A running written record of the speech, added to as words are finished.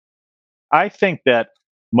I think that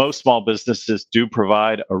most small businesses do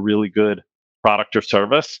provide a really good product or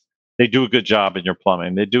service. They do a good job in your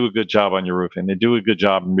plumbing. They do a good job on your roofing. They do a good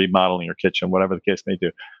job in remodeling your kitchen, whatever the case may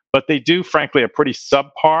do. But they do, frankly, a pretty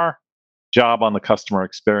subpar job on the customer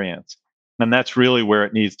experience. And that's really where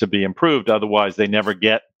it needs to be improved. Otherwise, they never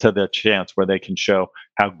get to the chance where they can show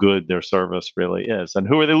how good their service really is. And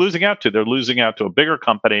who are they losing out to? They're losing out to a bigger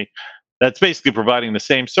company that's basically providing the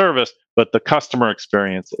same service, but the customer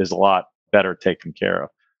experience is a lot better taken care of.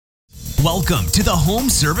 Welcome to the Home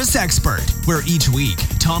Service Expert, where each week,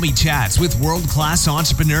 Tommy chats with world-class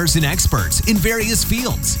entrepreneurs and experts in various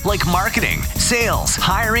fields like marketing, sales,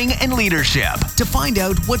 hiring, and leadership to find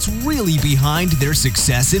out what's really behind their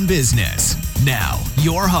success in business. Now,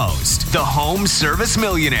 your host, the Home Service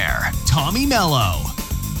Millionaire, Tommy Mello.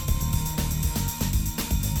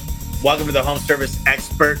 Welcome to the Home Service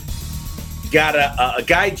Expert. Got a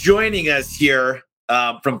guy joining us here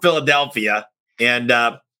from Philadelphia, and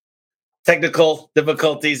technical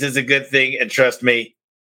difficulties is a good thing, and trust me,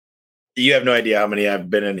 you have no idea how many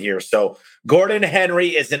I've been in here. So Gordon Henry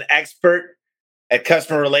is an expert at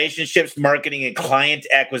customer relationships, marketing, and client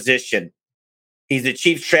acquisition. He's the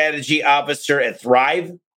Chief Strategy Officer at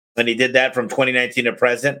Thryv, and he did that from 2019 to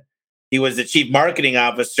present. He was the Chief Marketing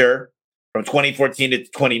Officer from 2014 to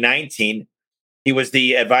 2019. He was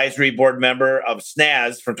the advisory board member of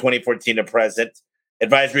SNAS from 2014 to present,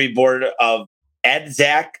 advisory board of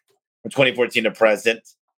EDZAC from 2014 to present.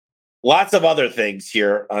 Lots of other things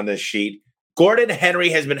here on this sheet. Gordon Henry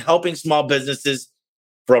has been helping small businesses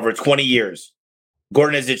for over 20 years.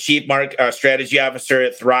 Gordon is the Chief Strategy Officer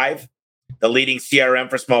at Thryv, the leading CRM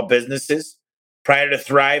for small businesses. Prior to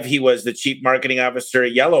Thryv, he was the Chief Marketing Officer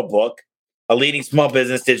at Yellow Book, a leading small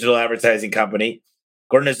business digital advertising company.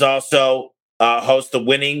 Gordon is also hosts the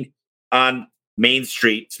Winning on Main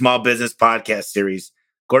Street small business podcast series.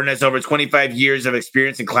 Gordon has over 25 years of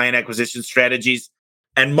experience in client acquisition strategies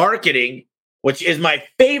and marketing, which is my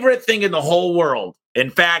favorite thing in the whole world. In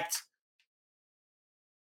fact,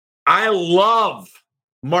 I love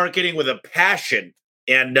marketing with a passion,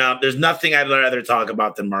 and there's nothing I'd rather talk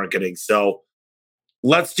about than marketing. So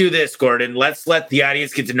let's do this, Gordon. Let's let the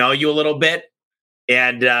audience get to know you a little bit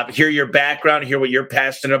and hear your background, hear what you're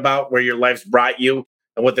passionate about, where your life's brought you,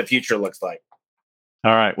 and what the future looks like.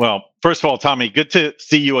 All right. Well, first of all, Tommy, good to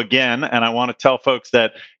see you again. And I want to tell folks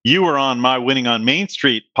that you were on my Winning on Main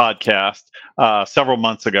Street podcast several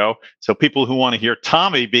months ago. So people who want to hear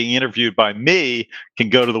Tommy being interviewed by me can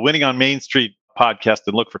go to the Winning on Main Street podcast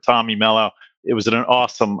and look for Tommy Mello. It was an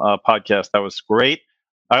awesome podcast. That was great.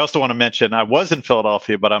 I also want to mention I was in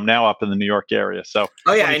Philadelphia, but I'm now up in the New York area. So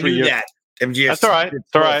I knew that. MGS, that's all right.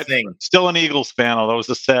 It's all right. Still an Eagles fan, although it was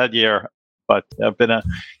a sad year. But I've been an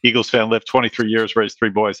Eagles fan, lived 23 years, raised 3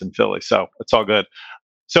 boys in Philly. So it's all good.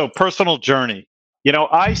 So personal journey.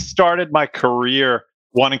 I started my career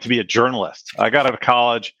wanting to be a journalist. I got out of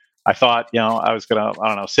college. I thought, I was going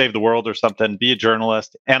to, save the world or something, be a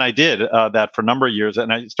journalist. And I did that for a number of years.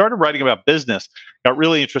 And I started writing about business, got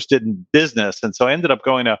really interested in business. And so I ended up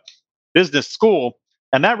going to business school.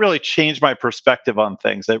 And that really changed my perspective on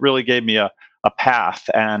things. It really gave me a path.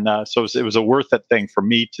 And so it was a worth it thing for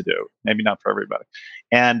me to do, maybe not for everybody.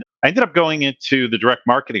 And I ended up going into the direct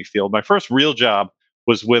marketing field. My first real job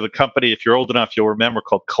was with a company, if you're old enough, you'll remember,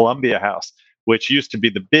 called Columbia House, which used to be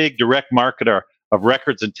the big direct marketer of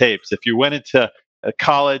records and tapes. If you went into a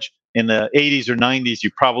college in the 80s or 90s,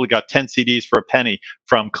 you probably got 10 CDs for a penny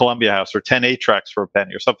from Columbia House, or 10 8-tracks for a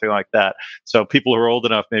penny, or something like that. So people who are old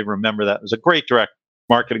enough may remember that. It was a great direct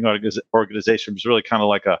marketing organization. It was really kind of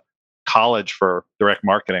like a college for direct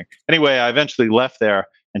marketing. Anyway, I eventually left there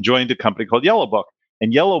and joined a company called Yellow Book.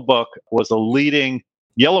 And Yellow Book was a leading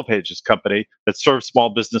Yellow Pages company that served small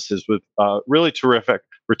businesses with really terrific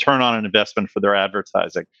return on an investment for their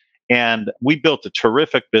advertising. And we built a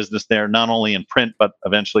terrific business there, not only in print, but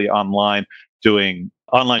eventually online, doing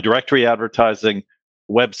online directory advertising,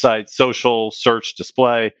 website, social, search,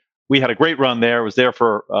 display. We had a great run there. I was there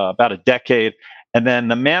for about a decade. And then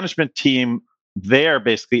the management team there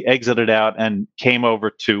basically exited out and came over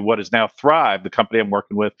to what is now Thryv, the company I'm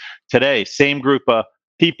working with today. Same group of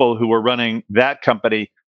people who were running that company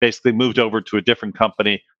basically moved over to a different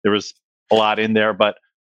company. There was a lot in there, but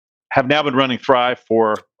have now been running Thryv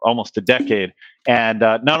for almost a decade. And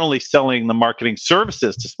not only selling the marketing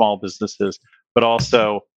services to small businesses, but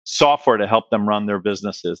also software to help them run their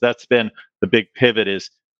businesses. That's been the big pivot, is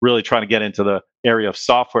really trying to get into the area of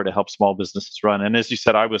software to help small businesses run. And as you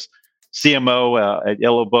said, I was CMO at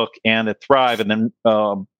Yellow Book and at Thryv, and then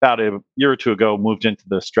about a year or two ago, moved into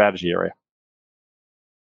the strategy area.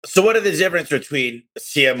 So what are the difference between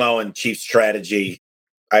CMO and Chief Strategy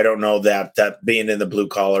I don't know that being in the blue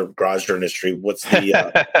collar garage door industry. What's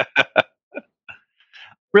the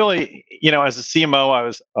Really, as a CMO, I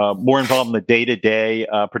was more involved in the day to day,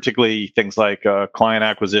 particularly things like client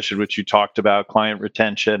acquisition, which you talked about, client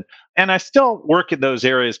retention. And I still work in those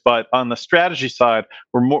areas, but on the strategy side,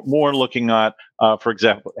 we're more looking at, for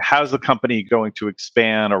example, how's the company going to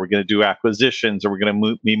expand? Are we going to do acquisitions? Are we going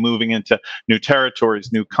to be moving into new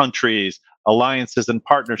territories, new countries, alliances and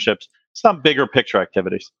partnerships? Some bigger picture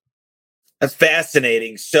activities. That's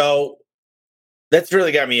fascinating. So that's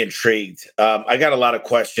really got me intrigued. I got a lot of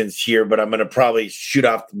questions here, but I'm going to probably shoot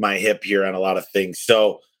off my hip here on a lot of things.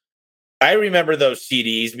 So I remember those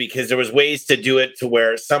CDs because there was ways to do it to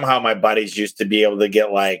where somehow my buddies used to be able to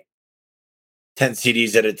get like 10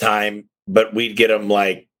 CDs at a time, but we'd get them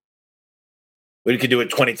like, we could do it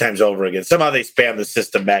 20 times over again. Somehow they spammed the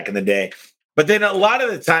system back in the day. But then a lot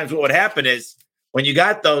of the times what would happen is when you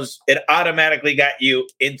got those, it automatically got you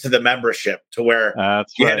into the membership to where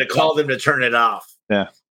you had to call them to turn it off. Yeah.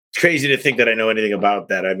 It's crazy to think that I know anything about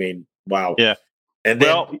that. I mean, wow. Yeah. And then,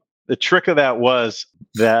 well, the trick of that was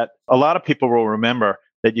that a lot of people will remember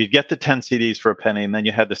that you'd get the 10 CDs for a penny, and then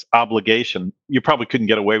you had this obligation. You probably couldn't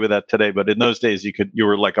get away with that today, but in those days you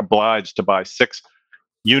were like obliged to buy 6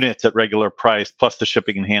 units at regular price plus the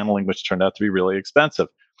shipping and handling, which turned out to be really expensive.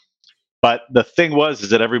 But the thing is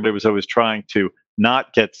that everybody was always trying to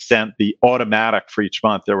not get sent the automatic for each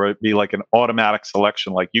month. There would be like an automatic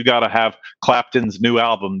selection, like you got to have Clapton's new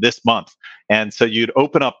album this month. And so you'd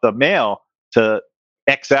open up the mail to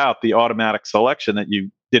X out the automatic selection that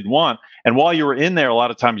you didn't want. And while you were in there, a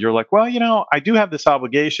lot of times you're like, well, I do have this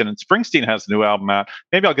obligation and Springsteen has a new album out.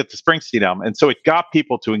 Maybe I'll get the Springsteen album. And so it got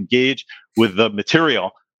people to engage with the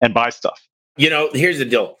material and buy stuff. Here's the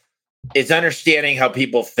deal. It's understanding how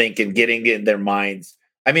people think and getting in their minds.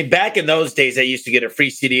 I mean, back in those days, I used to get a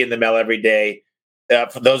free CD in the mail every day.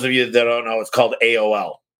 For those of you that don't know, it's called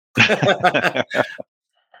AOL.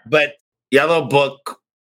 But Yellow Book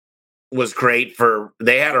was great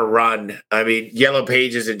they had a run. I mean, Yellow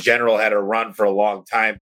Pages in general had a run for a long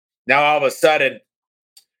time. Now, all of a sudden,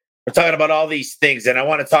 we're talking about all these things. And I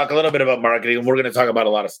want to talk a little bit about marketing. And we're going to talk about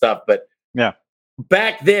a lot of stuff. But yeah.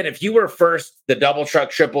 Back then, if you were first the double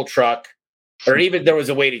truck, triple truck, or even there was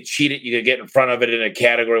a way to cheat it, you could get in front of it in a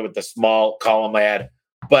category with the small column ad.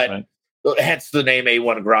 But hence the name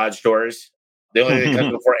A1 Garage Doors. The only thing that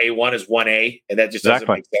comes before A1 is 1A, and that just doesn't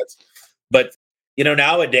make sense. But,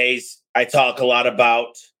 nowadays, I talk a lot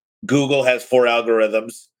about Google has 4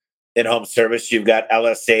 algorithms in home service. You've got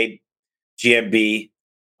LSA, GMB,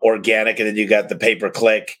 organic, and then you got the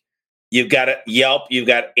pay-per-click. You've got Yelp, you've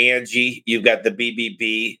got Angie, you've got the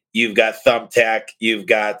BBB, you've got Thumbtack, you've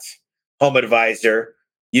got Home Advisor,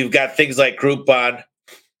 you've got things like Groupon,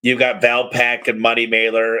 you've got Valpak and Money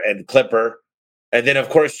Mailer and Clipper. And then, of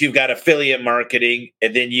course, you've got affiliate marketing.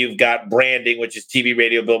 And then you've got branding, which is TV,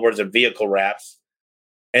 radio, billboards, and vehicle wraps.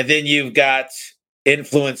 And then you've got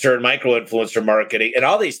influencer and micro-influencer marketing. And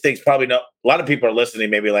all these things probably a lot of people are listening,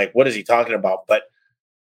 maybe like, what is he talking about? But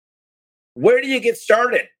where do you get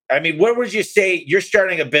started? I mean, where would you say you're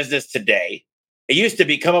starting a business today? It used to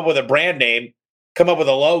be come up with a brand name, come up with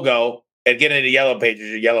a logo, and get into Yellow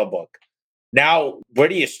Pages or Yellow Book. Now, where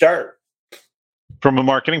do you start? From a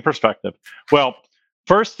marketing perspective? Well,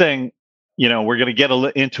 first thing, we're going to get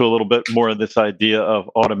into a little bit more of this idea of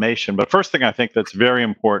automation. But first thing I think that's very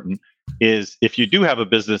important is if you do have a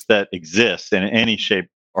business that exists in any shape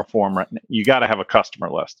or form, you got to have a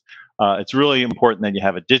customer list. It's really important that you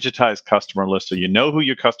have a digitized customer list so you know who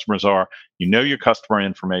your customers are, you know your customer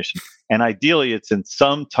information, and ideally it's in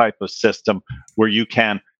some type of system where you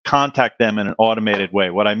can contact them in an automated way.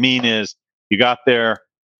 What I mean is you got their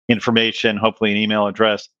information, hopefully an email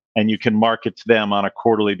address, and you can market to them on a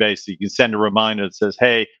quarterly basis. You can send a reminder that says,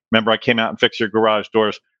 hey, remember I came out and fixed your garage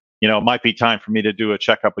doors. It might be time for me to do a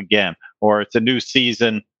checkup again, or it's a new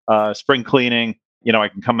season, spring cleaning. I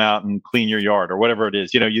can come out and clean your yard or whatever it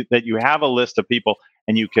is, that you have a list of people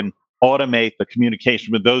and you can automate the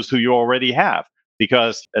communication with those who you already have.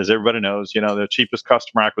 Because as everybody knows, the cheapest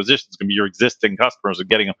customer acquisition is going to be your existing customers and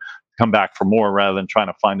getting them to come back for more rather than trying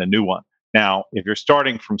to find a new one. Now, if you're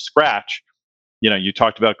starting from scratch, you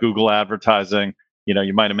talked about Google advertising,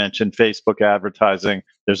 you might have mentioned Facebook advertising.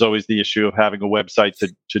 There's always the issue of having a website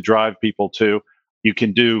to drive people to. You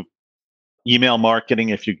can do email marketing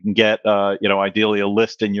if you can get, ideally a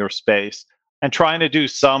list in your space, and trying to do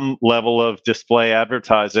some level of display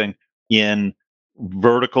advertising in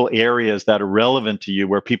vertical areas that are relevant to you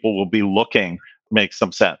where people will be looking makes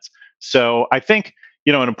some sense. So I think,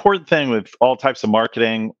 an important thing with all types of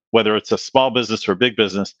marketing, whether it's a small business or a big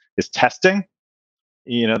business, is testing.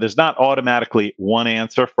 there's not automatically one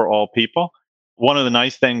answer for all people. One of the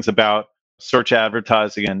nice things about search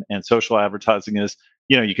advertising and social advertising is,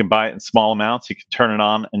 you can buy it in small amounts, you can turn it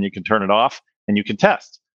on and you can turn it off and you can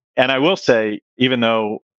test. And I will say, even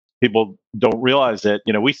though people don't realize it,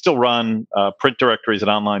 we still run print directories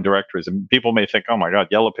and online directories. And people may think, oh my God,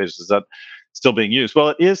 Yellow Pages, is that still being used? Well,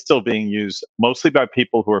 it is still being used mostly by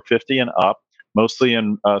people who are 50 and up, mostly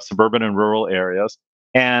in suburban and rural areas.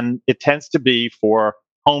 And it tends to be for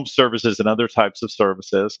home services and other types of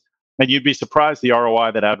services. And you'd be surprised the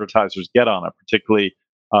ROI that advertisers get on it, particularly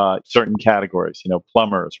certain categories,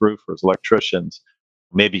 plumbers, roofers, electricians,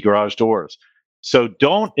 maybe garage doors. So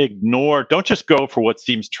don't just go for what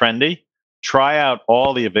seems trendy. Try out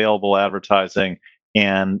all the available advertising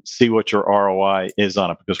and see what your ROI is on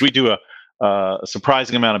it, because we do a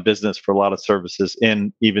surprising amount of business for a lot of services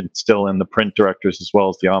even still in the print directories as well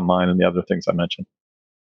as the online and the other things I mentioned.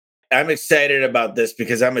 I'm excited about this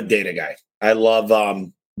because I'm a data guy. I love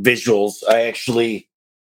visuals. I actually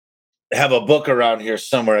have a book around here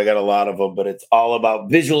somewhere. I got a lot of them, but it's all about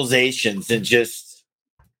visualizations and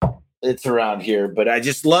it's around here. But I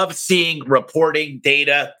just love seeing reporting,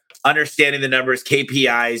 data, understanding the numbers,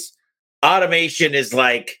 KPIs. Automation is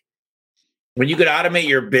like when you could automate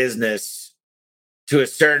your business to a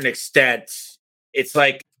certain extent, it's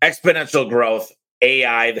like exponential growth,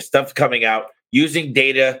 AI, the stuff coming out, using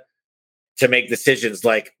data to make decisions.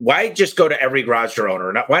 Like, why just go to every garage door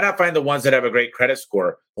owner? Why not find the ones that have a great credit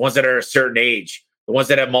score, the ones that are a certain age, the ones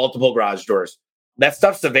that have multiple garage doors? That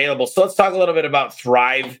stuff's available. So let's talk a little bit about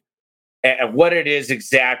Thryv and what it is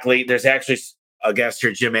exactly. There's actually a guest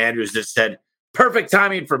here, Jim Andrews, that said, perfect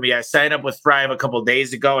timing for me. I signed up with Thryv a couple of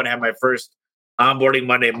days ago and had my first onboarding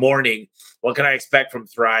Monday morning. What can I expect from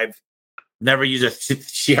Thryv? Never used a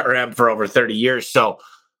CRM for over 30 years. So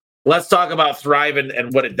let's talk about Thryv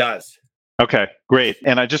and what it does. Okay, great.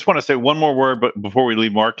 And I just want to say one more word, but before we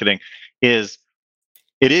leave marketing, it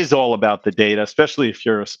is all about the data, especially if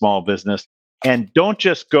you're a small business. And don't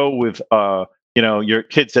just go with, your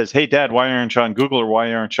kid says, hey, Dad, why aren't you on Google or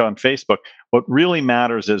why aren't you on Facebook? What really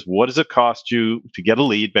matters is, what does it cost you to get a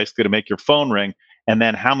lead, basically to make your phone ring? And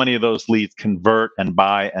then how many of those leads convert and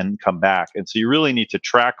buy and come back? And so you really need to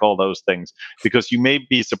track all those things, because you may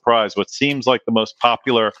be surprised. What seems like the most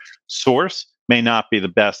popular source may not be the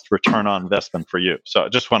best return on investment for you. So I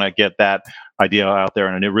just want to get that idea out there.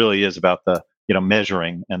 And it really is about the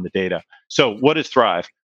measuring and the data. So what is Thryv?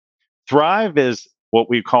 Thryv is what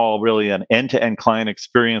we call really an end-to-end client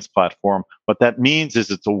experience platform. What that means is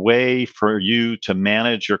it's a way for you to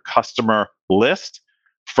manage your customer list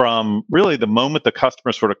from really the moment the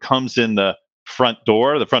customer sort of comes in the front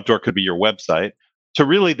door. The front door could be your website, to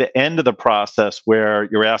really the end of the process where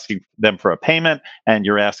you're asking them for a payment and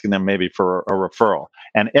you're asking them maybe for a referral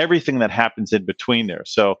and everything that happens in between there.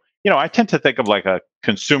 So, I tend to think of like a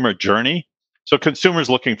consumer journey. So consumers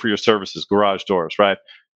looking for your services, garage doors, right?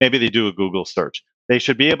 Maybe they do a Google search. They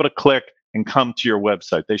should be able to click and come to your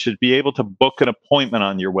website. They should be able to book an appointment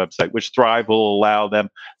on your website, which Thryv will allow them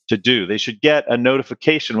to do. They should get a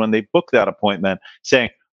notification when they book that appointment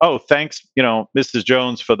saying, oh, thanks, Mrs.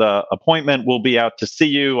 Jones, for the appointment. We'll be out to see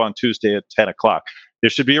you on Tuesday at 10 o'clock. There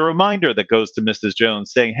should be a reminder that goes to Mrs.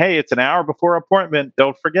 Jones saying, hey, it's an hour before appointment.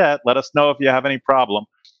 Don't forget. Let us know if you have any problem.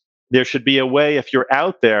 There should be a way, if you're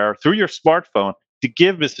out there through your smartphone, to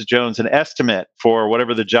give Mrs. Jones an estimate for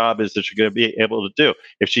whatever the job is that you're going to be able to do.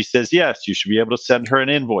 If she says yes, you should be able to send her an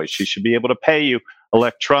invoice. She should be able to pay you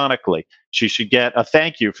electronically. She should get a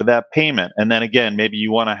thank you for that payment. And then again, maybe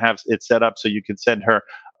you want to have it set up so you can send her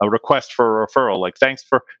a request for a referral, like, thanks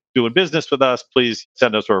for doing business with us. Please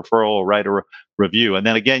send us a referral or write a review. And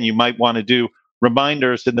then again, you might want to do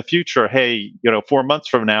reminders in the future. Hey, 4 months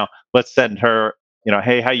from now, let's send her,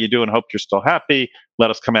 hey, how you doing? Hope you're still happy. Let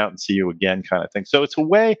us come out and see you again, kind of thing. So it's a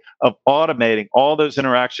way of automating all those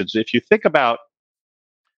interactions. If you think about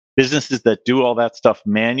businesses that do all that stuff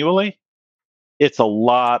manually, it's a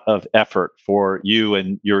lot of effort for you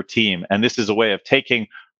and your team. And this is a way of taking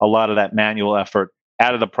a lot of that manual effort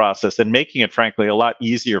out of the process and making it, frankly, a lot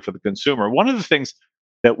easier for the consumer. One of the things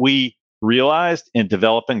that we realized in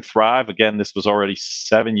developing Thryv, again, this was already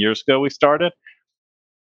 7 years ago we started,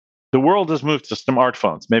 the world has moved to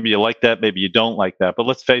smartphones. Maybe you like that, maybe you don't like that. But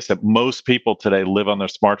let's face it, most people today live on their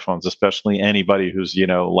smartphones, especially anybody who's,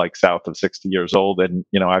 like south of 60 years old. And,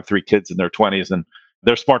 I have 3 kids in their 20s, and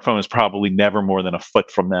their smartphone is probably never more than a foot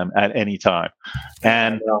from them at any time.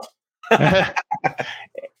 And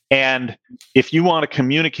and if you want to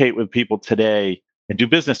communicate with people today and do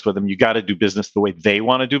business with them, you got to do business the way they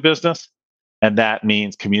want to do business. And that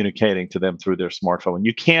means communicating to them through their smartphone.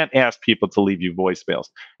 You can't ask people to leave you voicemails,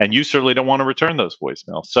 and you certainly don't want to return those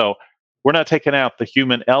voicemails. So we're not taking out the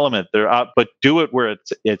human element there, but do it where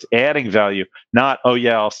it's adding value. Not, oh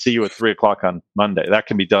yeah, I'll see you at 3:00 on Monday. That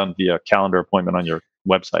can be done via calendar appointment on your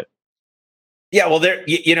website. Yeah, well,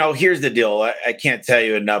 here's the deal. I can't tell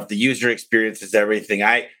you enough. The user experience is everything.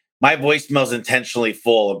 My voicemail's intentionally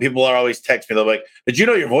full, and people are always text me. They're like, "Did you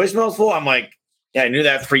know your voicemail's full?" I'm like, "Yeah, I knew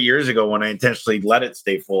that 3 years ago when I intentionally let it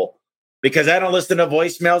stay full, because I don't listen to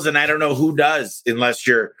voicemails, and I don't know who does unless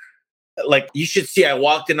you're like, you should see. I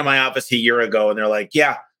walked into my office a year ago, and they're like,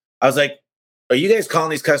 "Yeah." I was like, "Are you guys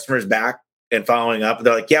calling these customers back and following up?" And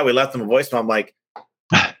they're like, "Yeah, we left them a voicemail." I'm like,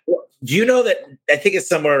 do you know that I think it's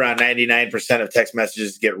somewhere around 99% of text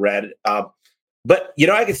messages get read? But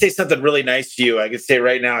I could say something really nice to you. I could say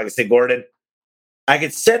right now, I could say, Gordon, I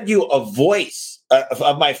could send you a voice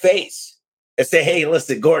of my face and say, "Hey,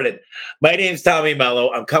 listen, Gordon, my name's Tommy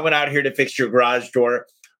Mello. I'm coming out here to fix your garage door.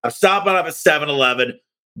 I'm stopping up at 7-Eleven.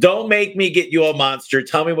 Don't make me get you a Monster.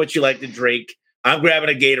 Tell me what you like to drink. I'm grabbing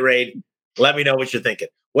a Gatorade. Let me know what you're thinking."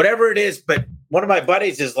 Whatever it is. But one of my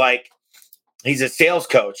buddies is like, he's a sales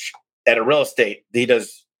coach at a real estate. He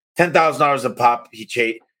does $10,000 a pop.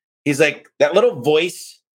 He's like, that little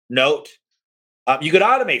voice note, you could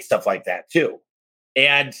automate stuff like that too.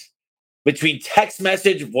 And between text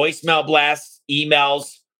message, voicemail blasts,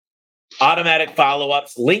 emails, automatic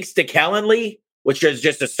follow-ups, links to Calendly, which is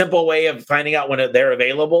just a simple way of finding out when they're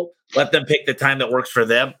available. Let them pick the time that works for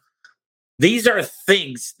them. These are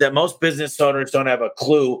things that most business owners don't have a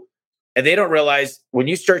clue, and they don't realize when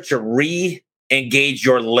you start to re-engage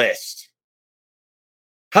your list.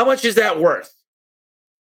 How much is that worth?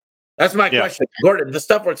 That's my question. Gordon, the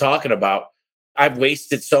stuff we're talking about, I've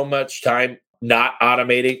wasted so much time not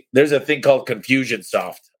automating. There's a thing called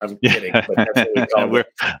Confusionsoft. I'm kidding, but that's what we call it.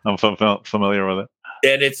 I'm familiar with it.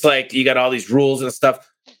 And it's like you got all these rules and stuff.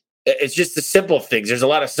 It's just the simple things. There's a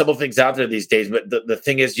lot of simple things out there these days, but the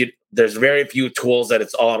thing is, there's very few tools that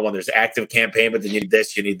it's all in one. There's Active Campaign, but then you need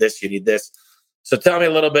this, you need this, you need this. So tell me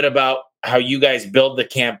a little bit about how you guys build the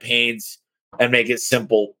campaigns and make it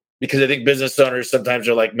simple, because I think business owners sometimes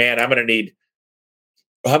are like, "Man, I'm going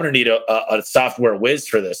to need a software whiz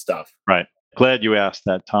for this stuff." Right. Glad you asked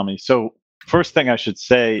that, Tommy. So first thing I should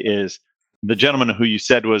say is the gentleman who you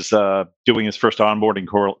said was doing his first onboarding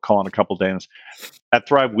call in a couple of days. At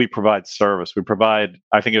Thryv, we provide service.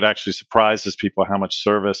 I think it actually surprises people how much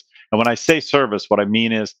service. And when I say service, what I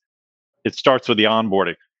mean is it starts with the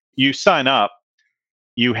onboarding. You sign up,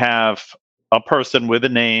 you have a person with a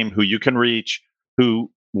name who you can reach,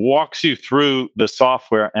 who walks you through the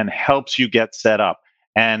software and helps you get set up.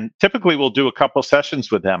 And typically we'll do a couple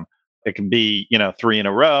sessions with them. It can be, 3 in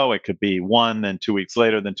a row. It could be 1, then 2 weeks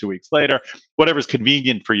later, then 2 weeks later, whatever's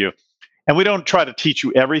convenient for you. And we don't try to teach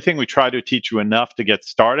you everything. We try to teach you enough to get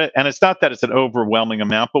started. And it's not that it's an overwhelming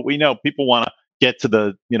amount, but we know people want to get to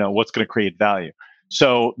the, what's going to create value.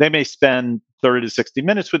 So they may spend 30 to 60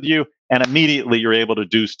 minutes with you, and immediately you're able to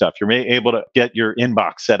do stuff. You're able to get your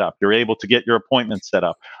inbox set up. You're able to get your appointments set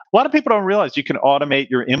up. A lot of people don't realize you can automate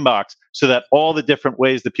your inbox so that all the different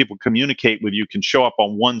ways that people communicate with you can show up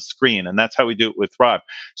on one screen. And that's how we do it with Thryv.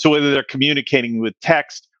 So whether they're communicating with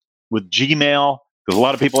text, with Gmail, because a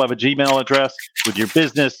lot of people have a Gmail address, with your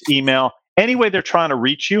business email, any way they're trying to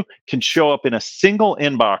reach you can show up in a single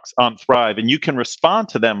inbox on Thryv, and you can respond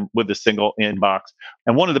to them with a single inbox.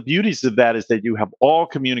 And one of the beauties of that is that you have all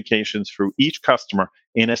communications through each customer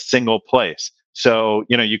in a single place. So,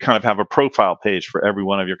 you kind of have a profile page for every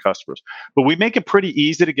one of your customers. But we make it pretty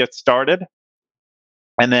easy to get started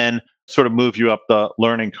and then sort of move you up the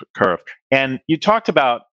learning curve. And you talked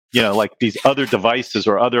about, like these other devices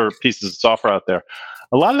or other pieces of software out there.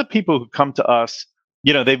 A lot of the people who come to us,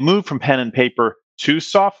 they've moved from pen and paper to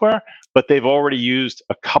software, but they've already used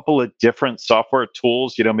a couple of different software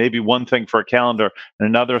tools, maybe one thing for a calendar and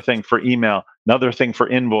another thing for email, another thing for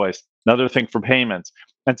invoice, another thing for payments.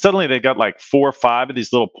 And suddenly they got like 4 or 5 of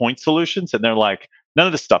these little point solutions, and they're like, none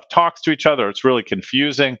of this stuff talks to each other. It's really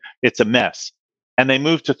confusing. It's a mess. And they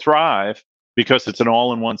moved to Thryv because it's an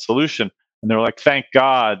all-in-one solution. And they're like, thank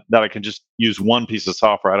God that I can just use one piece of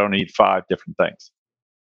software. I don't need 5 different things.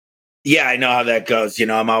 Yeah, I know how that goes.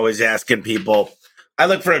 I'm always asking people. I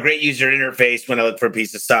look for a great user interface when I look for a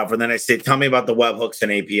piece of software. And then I say, tell me about the webhooks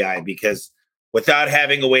and API, because without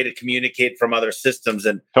having a way to communicate from other systems,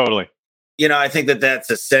 and totally, I think that that's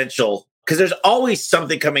essential, because there's always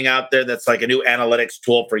something coming out there that's like a new analytics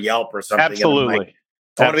tool for Yelp or something. Absolutely.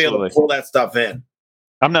 I want to be able to pull that stuff in.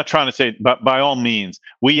 I'm not trying to say, but by all means,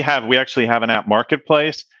 we actually have an app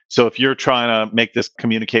marketplace. So if you're trying to make this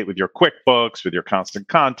communicate with your QuickBooks, with your Constant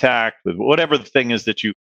Contact, with whatever the thing is that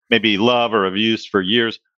you maybe love or have used for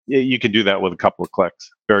years, you can do that with a couple of clicks.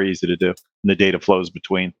 Very easy to do. And the data flows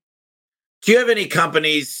between. Do you have any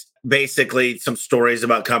companies, basically some stories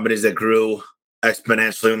about companies that grew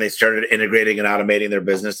exponentially when they started integrating and automating their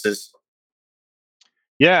businesses?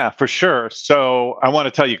 Yeah, for sure. So I want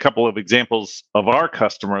to tell you a couple of examples of our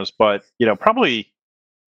customers, but probably,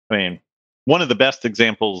 I mean, one of the best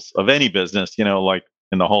examples of any business, like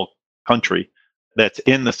in the whole country that's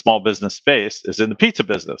in the small business space is in the pizza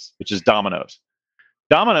business, which is Domino's.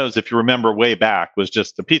 Domino's, if you remember way back, was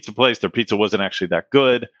just a pizza place. Their pizza wasn't actually that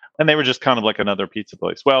good, and they were just kind of like another pizza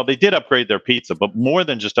place. Well, they did upgrade their pizza, but more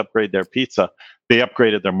than just upgrade their pizza, they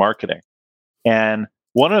upgraded their marketing. And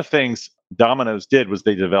one of the things Domino's did was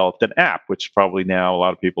they developed an app, which probably now a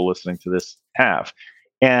lot of people listening to this have.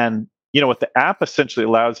 And what the app essentially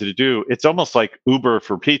allows you to do, it's almost like Uber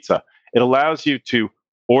for pizza. It allows you to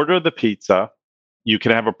order the pizza. You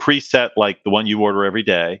can have a preset like the one you order every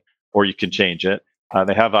day, or you can change it.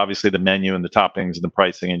 They have obviously the menu and the toppings and the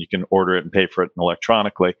pricing, and you can order it and pay for it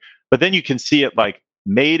electronically. But then you can see it like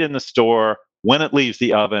made in the store, when it leaves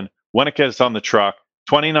the oven, when it gets on the truck,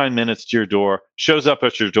 29 minutes to your door, shows up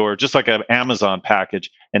at your door, just like an Amazon package.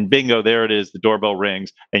 And bingo, there it is. The doorbell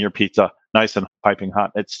rings and your pizza nice and piping hot.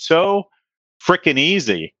 It's so freaking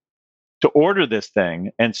easy to order this thing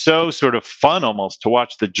and so sort of fun almost to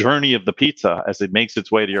watch the journey of the pizza as it makes its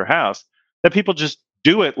way to your house that people just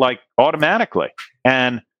do it like automatically.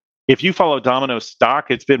 And if you follow Domino's stock,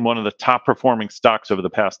 it's been one of the top performing stocks over the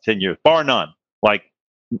past 10 years, bar none, like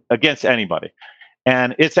against anybody.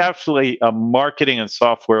 And it's actually a marketing and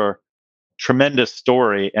software tremendous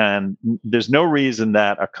story. And there's no reason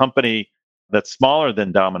that a company that's smaller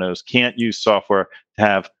than Domino's can't use software to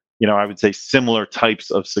have, I would say similar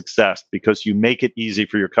types of success because you make it easy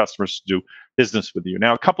for your customers to do business with you.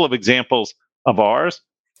 Now, a couple of examples of ours.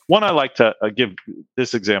 One, I like to give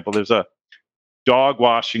this example. There's a dog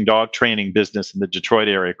washing, dog training business in the Detroit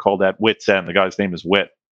area called At Wit's End. The guy's name is Whit.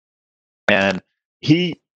 And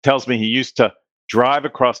he tells me he used to drive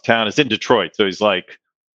across town. It's in Detroit. So he's like,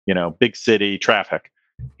 big city traffic.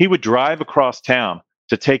 He would drive across town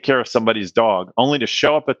to take care of somebody's dog, only to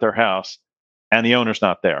show up at their house and the owner's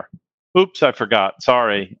not there. Oops, I forgot.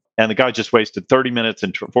 Sorry. And the guy just wasted 30 minutes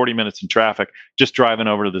and 40 minutes in traffic just driving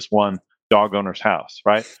over to this one dog owner's house,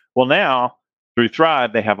 right? Well, now through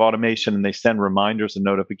Thryv, they have automation and they send reminders and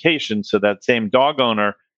notifications so that same dog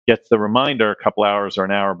owner gets the reminder a couple hours or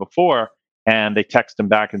an hour before, and they text him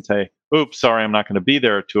back and say, oops, sorry, I'm not going to be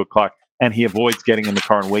there at 2:00. And he avoids getting in the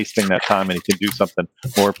car and wasting that time, and he can do something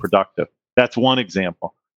more productive. That's one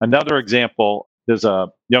example. Another example, there's a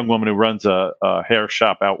young woman who runs a hair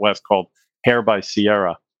shop out west called Hair by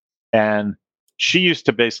Sierra. And she used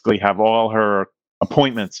to basically have all her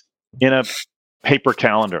appointments in a paper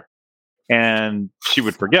calendar. And she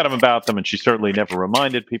would forget about them, and she certainly never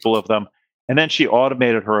reminded people of them. And then she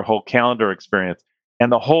automated her whole calendar experience.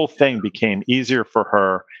 And the whole thing became easier for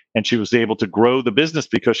her. And she was able to grow the business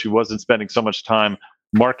because she wasn't spending so much time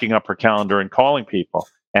marking up her calendar and calling people.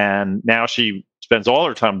 And now she spends all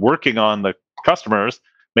her time working on the customers,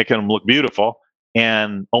 making them look beautiful,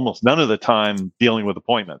 and almost none of the time dealing with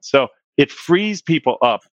appointments. So it frees people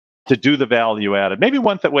up to do the value added. Maybe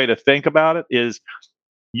one way to think about it is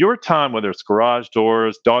your time, whether it's garage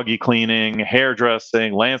doors, doggy cleaning,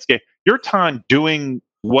 hairdressing, landscape, your time doing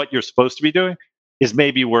what you're supposed to be doing is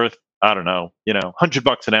maybe worth, I don't know,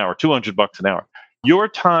 $100 an hour, $200 an hour. Your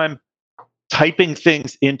time typing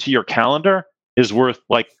things into your calendar is worth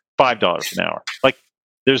like $5 an hour. Like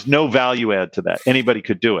there's no value add to that. Anybody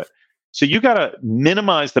could do it. So you got to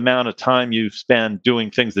minimize the amount of time you spend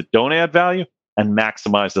doing things that don't add value and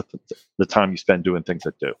maximize the time you spend doing things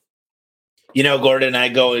that do. Gordon, I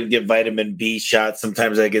go and get vitamin B shots.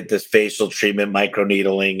 Sometimes I get this facial treatment,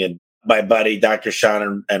 microneedling, and my buddy, Dr.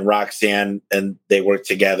 Sean and Roxanne, and they work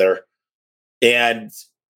together. And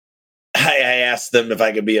I asked them if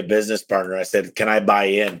I could be a business partner. I said, can I buy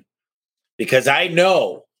in? Because I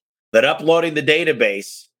know that uploading the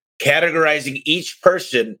database, categorizing each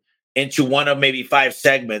person into one of maybe 5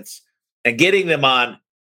 segments and getting them on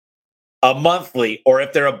a monthly, or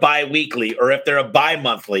if they're a bi-weekly, or if they're a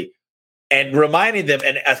bi-monthly, and reminding them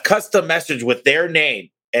and a custom message with their name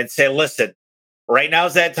and say, listen, right now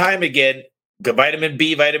is that time again. The vitamin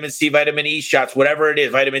B, vitamin C, vitamin E shots, whatever it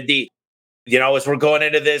is, vitamin D, as we're going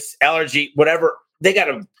into this allergy, whatever, they got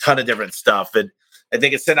a ton of different stuff. And I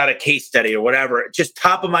think it's sent out a case study or whatever, just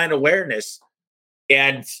top of mind awareness.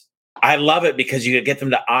 And I love it because you can get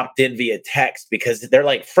them to opt in via text because they're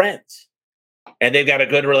like friends. and they've got a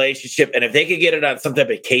good relationship. And if they could get it on some type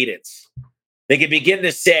of cadence, they could begin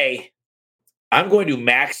to say, I'm going to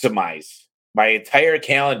maximize my entire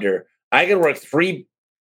calendar. I can work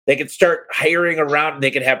they can start hiring around, and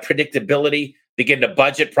they can have predictability, begin to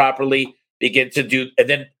budget properly, begin to do, and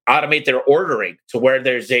then automate their ordering to where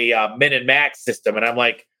there's a min and max system. And I'm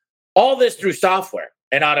like, all this through software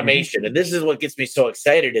and automation. And this is what gets me so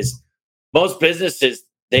excited is most businesses,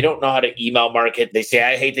 they don't know how to email market. They say,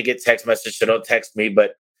 I hate to get text messages, so don't text me.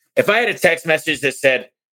 But if I had a text message that said,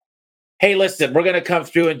 hey, listen, we're going to come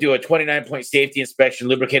through and do a 29-point safety inspection,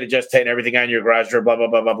 lubricate, adjust, tighten everything on your garage door, blah, blah,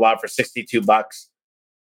 blah, blah, blah, for $62.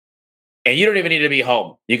 And you don't even need to be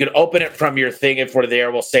home. You can open it from your thing if we're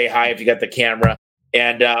there. We'll say hi if you got the camera.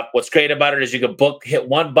 And what's great about it is you can hit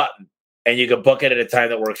one button, and you can book it at a time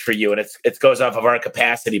that works for you. And it goes off of our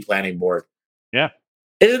capacity planning board. Yeah.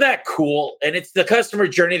 Isn't that cool? And it's the customer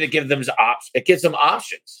journey that gives them it gives them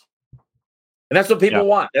options. And that's what people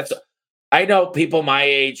want. I know people my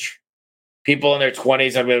age, people in their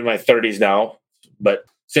 20s, I'm in my 30s now, but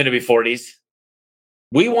soon to be 40s.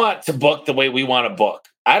 We want to book the way we want to book.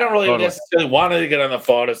 I don't really necessarily want to get on the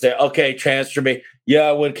phone and say, okay, transfer me.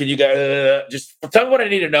 Yeah, when can you guys just tell me what I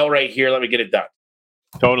need to know right here? Let me get it done.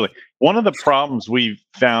 Totally. One of the problems we've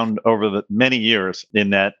found over the many years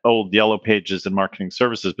in that old yellow pages and marketing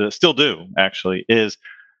services, but still do actually, is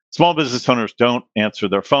small business owners don't answer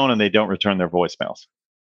their phone and they don't return their voicemails.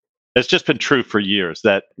 It's just been true for years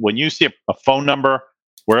that when you see a phone number,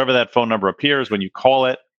 wherever that phone number appears, when you call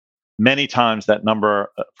it, many times that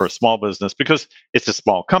number for a small business, because it's a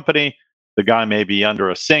small company, the guy may be under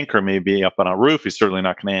a sink or maybe up on a roof. He's certainly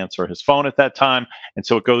not going to answer his phone at that time. And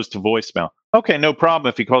so it goes to voicemail. Okay, no problem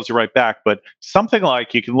if he calls you right back. But something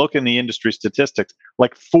like, you can look in the industry statistics,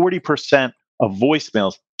 like 40% of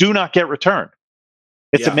voicemails do not get returned.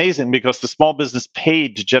 It's amazing because the small business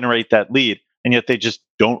paid to generate that lead, and yet they just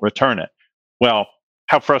don't return it. Well,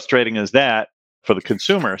 how frustrating is that for the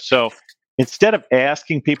consumer? So instead of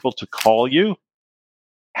asking people to call you,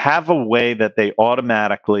 have a way that they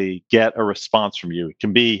automatically get a response from you. It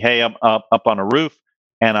can be, hey, I'm up on a roof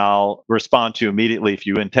and I'll respond to you immediately if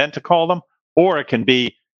you intend to call them. Or it can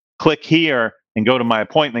be, click here and go to my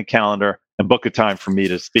appointment calendar and book a time for me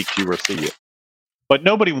to speak to you or see you. But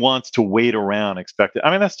nobody wants to wait around expecting.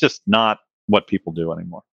 I mean, that's just not what people do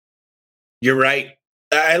anymore. You're right.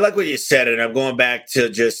 I like what you said. And I'm going back to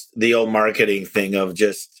just the old marketing thing of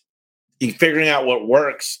just figuring out what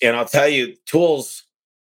works. And I'll tell you, tools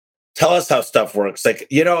tell us how stuff works. Like,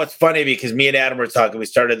 it's funny because me and Adam were talking. We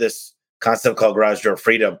started this concept called Garage Door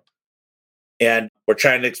Freedom. And we're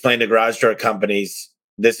trying to explain to garage door companies,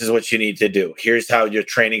 this is what you need to do. Here's how your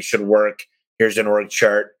training should work. Here's an org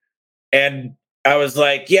chart. And I was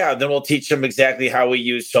like, yeah, then we'll teach them exactly how we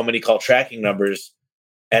use so many call tracking numbers.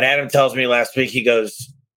 And Adam tells me last week, he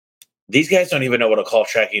goes, these guys don't even know what a call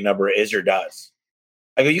tracking number is or does.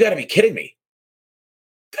 I go, you got to be kidding me.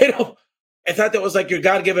 They don't. I thought that was like your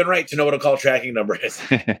God-given right to know what a call tracking number is.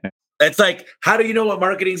 It's like, how do you know what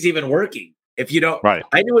marketing's even working? If you don't, right.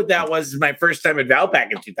 I knew what that was my first time at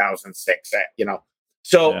Valpak in 2006,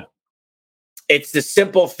 So it's the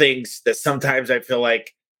simple things that sometimes I feel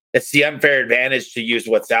like it's the unfair advantage to use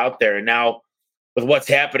what's out there. And now with what's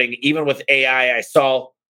happening, even with AI, I saw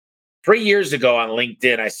 3 years ago on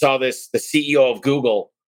LinkedIn, I saw the CEO of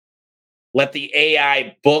Google let the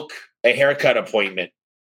AI book a haircut appointment.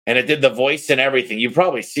 And it did the voice and everything. You've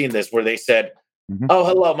probably seen this where they said, oh,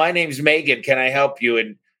 hello, my name's Megan. Can I help you?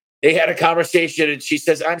 And they had a conversation and she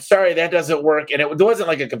says, I'm sorry, that doesn't work. And it wasn't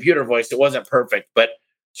like a computer voice. It wasn't perfect. But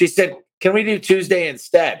she said, can we do Tuesday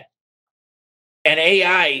instead? And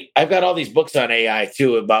AI, I've got all these books on AI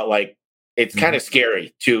too about like, it's kind of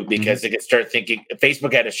scary too, because they can start thinking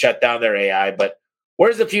Facebook had to shut down their AI. But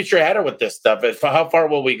where's the future headed with this stuff? How far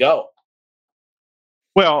will we go?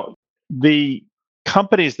 Well, the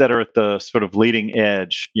companies that are at the sort of leading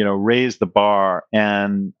edge, raise the bar.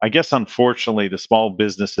 And I guess, unfortunately, the small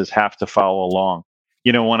businesses have to follow along.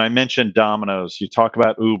 When I mentioned Domino's, you talk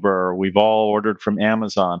about Uber, we've all ordered from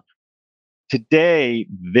Amazon. Today,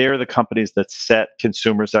 they're the companies that set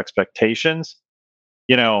consumers' expectations.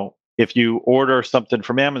 If you order something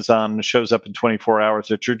from Amazon and it shows up in 24 hours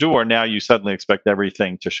at your door, now you suddenly expect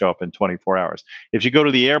everything to show up in 24 hours. If you go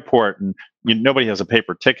to the airport and nobody has a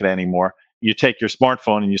paper ticket anymore, you take your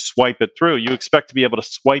smartphone and you swipe it through, you expect to be able to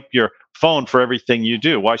swipe your phone for everything you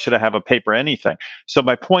do. Why should I have a paper anything? So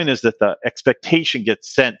my point is that the expectation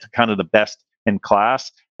gets sent to kind of the best in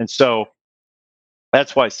class. And so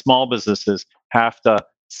that's why small businesses have to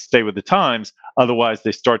stay with the times. Otherwise,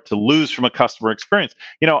 they start to lose from a customer experience.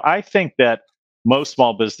 I think that most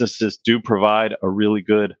small businesses do provide a really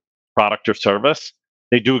good product or service,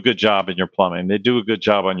 they do a good job in your plumbing. They do a good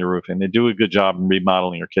job on your roofing. They do a good job in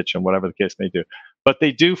remodeling your kitchen, whatever the case may do. But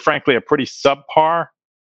they do, frankly, a pretty subpar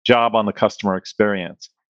job on the customer experience.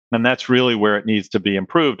 And that's really where it needs to be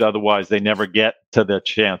improved. Otherwise, they never get to the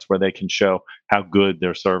chance where they can show how good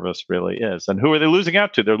their service really is. And who are they losing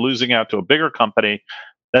out to? They're losing out to a bigger company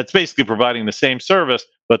that's basically providing the same service,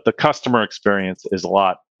 but the customer experience is a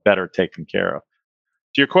lot better taken care of.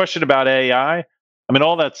 To your question about AI, I mean,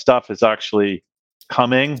 all that stuff is actually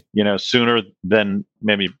coming, sooner than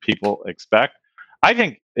maybe people expect. I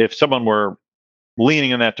think if someone were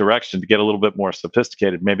leaning in that direction to get a little bit more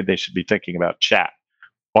sophisticated, maybe they should be thinking about chat,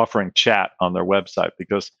 offering chat on their website.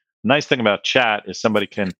 Because the nice thing about chat is somebody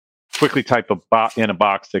can quickly type in a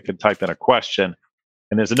box, they can type in a question,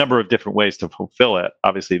 and there's a number of different ways to fulfill it.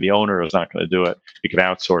 Obviously, the owner is not going to do it. You can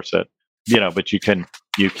outsource it, but you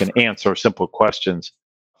can answer simple questions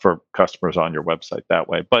for customers on your website that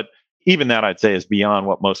way. But even that, I'd say, is beyond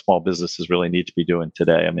what most small businesses really need to be doing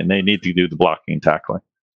today. I mean, they need to do the blocking and tackling.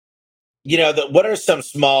 What are some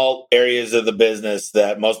small areas of the business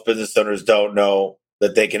that most business owners don't know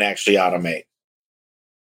that they can actually automate?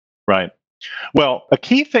 Right. Well, a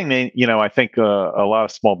key thing I think a lot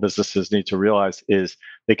of small businesses need to realize is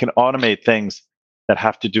they can automate things that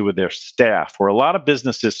have to do with their staff. Where a lot of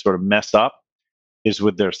businesses sort of mess up is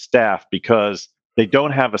with their staff because they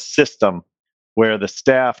don't have a system where the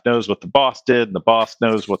staff knows what the boss did and the boss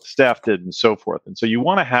knows what the staff did and so forth. And so you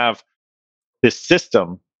want to have this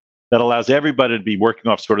system that allows everybody to be working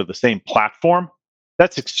off sort of the same platform.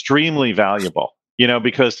 That's extremely valuable,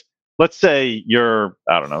 because let's say you're,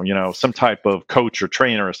 I don't know, some type of coach or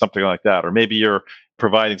trainer or something like that, or maybe you're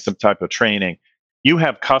providing some type of training. You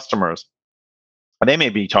have customers, and they may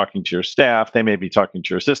be talking to your staff, they may be talking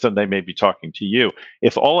to your system, they may be talking to you.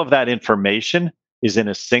 If all of that information is in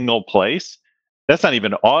a single place, that's not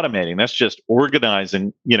even automating, that's just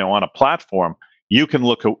organizing, on a platform. You can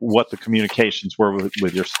look at what the communications were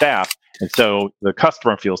with your staff. And so the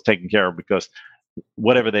customer feels taken care of because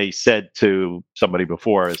whatever they said to somebody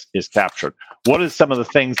before is captured. What are some of the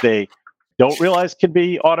things they don't realize can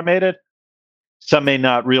be automated? Some may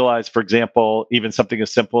not realize, for example, even something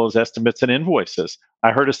as simple as estimates and invoices.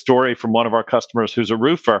 I heard a story from one of our customers who's a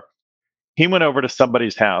roofer. He went over to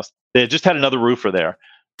somebody's house. They had just had another roofer there.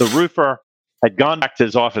 The roofer had gone back to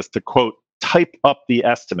his office to, quote, type up the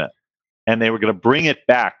estimate. And they were going to bring it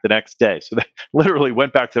back the next day. So they literally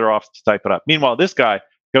went back to their office to type it up. Meanwhile, this guy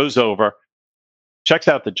goes over, checks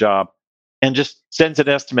out the job, and just sends an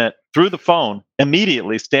estimate through the phone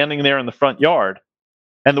immediately, standing there in the front yard.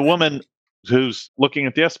 And the woman who's looking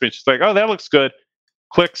at the estimate, she's like, oh, that looks good,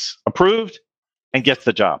 clicks approved, and gets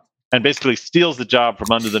the job. And basically steals the job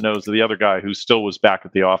from under the nose of the other guy who still was back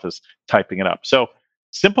at the office typing it up. So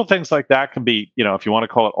simple things like that can be, if you want to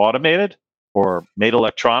call it automated or made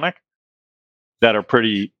electronic, that are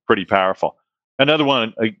pretty powerful. Another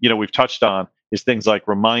one, we've touched on is things like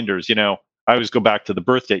reminders. I always go back to the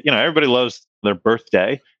birthday. Everybody loves their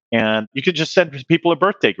birthday, and you could just send people a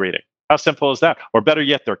birthday greeting. How simple is that? Or better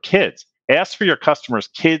yet, their kids. Ask for your customers'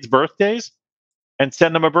 kids' birthdays and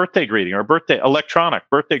send them a birthday greeting or electronic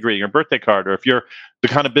birthday greeting or birthday card. Or if you're the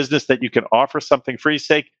kind of business that you can offer something free,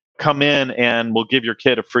 say, come in and we'll give your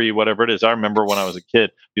kid a free whatever it is. I remember when I was a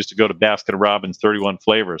kid, used to go to Baskin Robbins, 31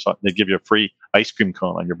 flavors. They'd give you a free ice cream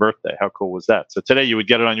cone on your birthday. How cool was that? So today you would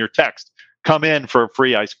get it on your text. Come in for a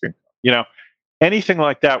free ice cream. Anything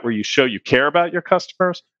like that where you show you care about your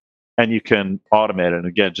customers and you can automate it. And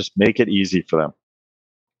again, just make it easy for them.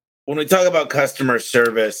 When we talk about customer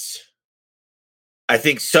service, I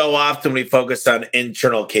think so often we focus on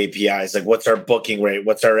internal KPIs, like what's our booking rate?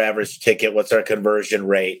 What's our average ticket? What's our conversion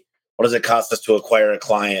rate? What does it cost us to acquire a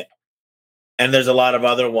client? And there's a lot of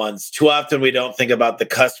other ones. Too often we don't think about the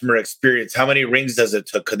customer experience. How many rings does it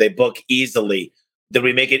took? Could they book easily? Did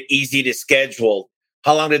we make it easy to schedule?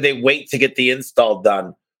 How long did they wait to get the install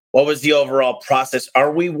done? What was the overall process?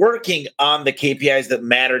 Are we working on the KPIs that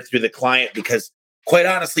matter through the client? Because quite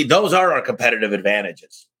honestly, those are our competitive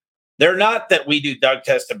advantages. They're not that we do drug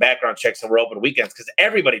tests and background checks and we're open weekends, because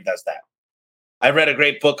everybody does that. I read a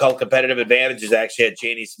great book called Competitive Advantages. I actually had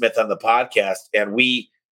Janie Smith on the podcast, and we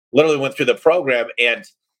literally went through the program. And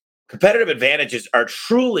competitive advantages are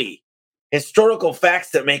truly historical facts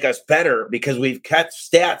that make us better because we've cut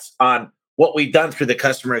stats on what we've done through the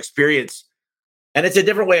customer experience. And it's a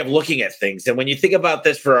different way of looking at things. And when you think about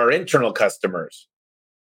this for our internal customers,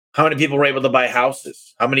 how many people were able to buy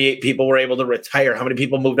houses? How many people were able to retire? How many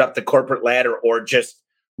people moved up the corporate ladder or just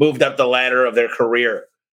moved up the ladder of their career?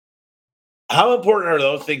 How important are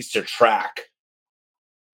those things to track?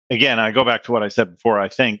 Again, I go back to what I said before. I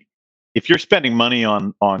think if you're spending money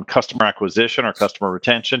on customer acquisition or customer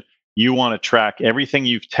retention, you want to track everything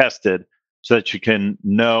you've tested so that you can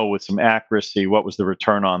know with some accuracy what was the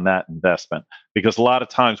return on that investment. Because a lot of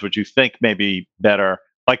times what you think may be better,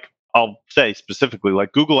 like I'll say specifically,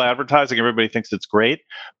 like Google advertising, everybody thinks it's great,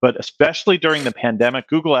 but especially during the pandemic,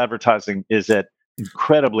 Google advertising is at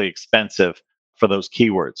incredibly expensive for those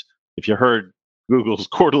keywords. If you heard Google's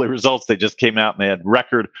quarterly results, they just came out and they had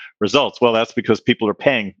record results. Well, that's because people are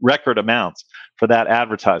paying record amounts for that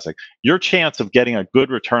advertising. Your chance of getting a good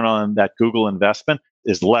return on that Google investment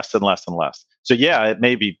is less and less and less. So yeah, it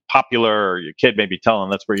may be popular or your kid may be telling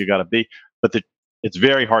that's where you got to be, but it's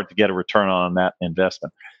very hard to get a return on that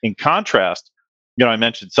investment. In contrast, I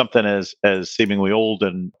mentioned something as seemingly old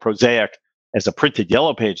and prosaic as a printed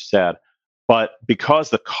yellow page ad, but because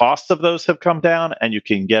the cost of those have come down and you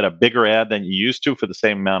can get a bigger ad than you used to for the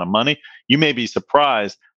same amount of money, you may be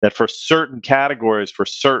surprised that for certain categories, for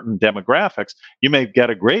certain demographics, you may get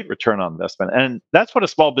a great return on investment. And that's what a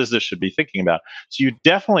small business should be thinking about. So you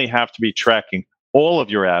definitely have to be tracking all of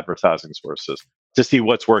your advertising sources to see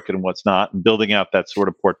what's working and what's not, and building out that sort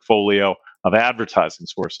of portfolio of advertising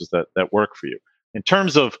sources that work for you. In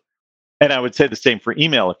terms of, and I would say the same for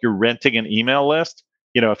email, if you're renting an email list,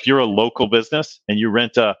 if you're a local business and you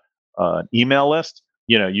rent an email list,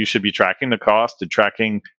 you should be tracking the cost and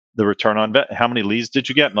tracking the return on how many leads did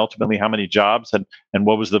you get, and ultimately how many jobs and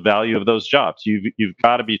what was the value of those jobs. You've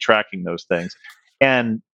got to be tracking those things.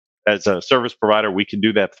 And as a service provider, we can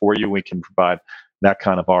do that for you. We can provide that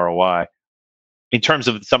kind of ROI. In terms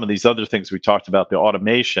of some of these other things we talked about, the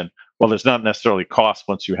automation, well, there's not necessarily cost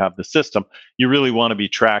once you have the system. You really want to be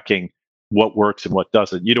tracking what works and what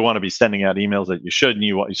doesn't. You don't want to be sending out emails that you shouldn't.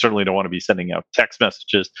 You certainly don't want to be sending out text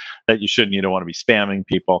messages that you shouldn't. You don't want to be spamming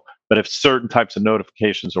people. But if certain types of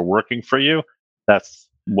notifications are working for you, that's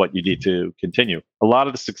what you need to continue. A lot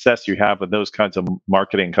of the success you have with those kinds of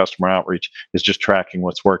marketing, customer outreach is just tracking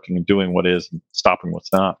what's working and doing what is and stopping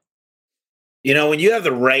what's not. When you have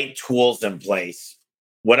the right tools in place,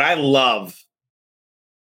 what I love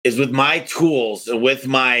is with my tools and with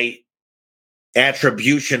my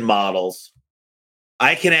attribution models,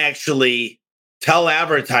 I can actually tell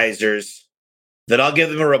advertisers that I'll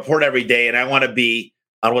give them a report every day and I want to be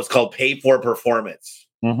on what's called pay for performance.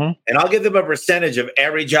 Mm-hmm. And I'll give them a percentage of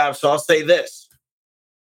every job. So I'll say this: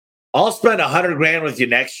 I'll spend $100,000 with you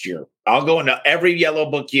next year. I'll go into every yellow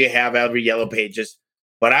book you have, every yellow pages,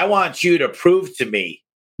 but I want you to prove to me.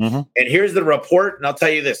 Mm-hmm. And here's the report. And I'll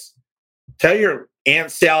tell you this: tell your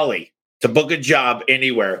Aunt Sally to book a job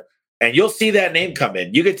anywhere, and you'll see that name come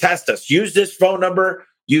in. You can test us. Use this phone number.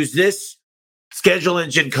 Use this schedule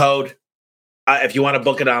engine code if you want to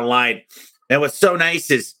book it online. And what's so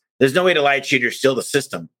nice is there's no way to lie, cheat, or steal the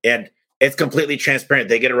system. And it's completely transparent.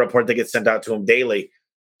 They get a report that gets sent out to them daily.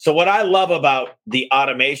 So what I love about the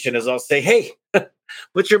automation is I'll say, hey,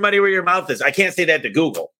 put your money where your mouth is. I can't say that to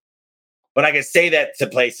Google, but I can say that to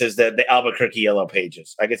places that the Albuquerque Yellow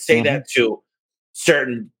Pages. I could say that to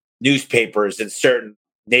certain newspapers and certain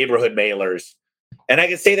neighborhood mailers. And I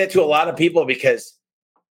can say that to a lot of people because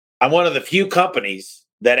I'm one of the few companies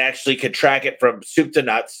that actually could track it from soup to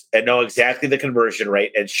nuts and know exactly the conversion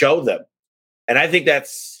rate and show them. And I think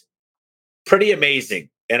that's pretty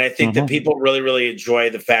amazing. And I think that people really, really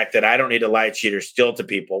enjoy the fact that I don't need to lie, cheat, or steal to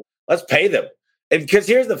people. Let's pay them. And because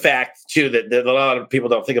here's the fact, too, that a lot of people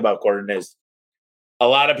don't think about, Gordon, is a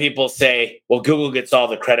lot of people say, well, Google gets all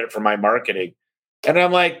the credit for my marketing. And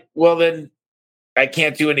I'm like, well, then I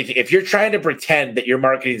can't do anything. If you're trying to pretend that your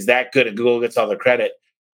marketing is that good and Google gets all the credit,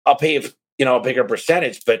 I'll pay a bigger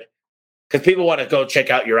percentage. But because people want to go check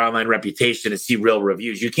out your online reputation and see real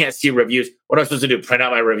reviews. You can't see reviews. What am I supposed to do? Print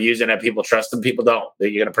out my reviews and have people trust them? People don't.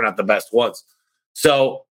 You're going to print out the best ones.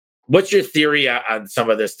 So what's your theory on some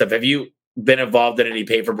of this stuff? Have you been involved in any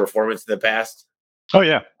pay for performance in the past? Oh,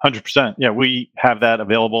 yeah, 100%. Yeah, we have that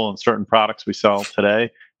available in certain products we sell today.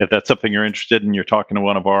 If that's something you're interested in, you're talking to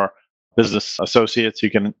one of our business associates, you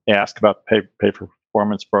can ask about pay for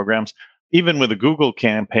performance programs. Even with a Google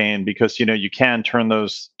campaign, because you can turn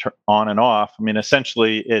those on and off. I mean,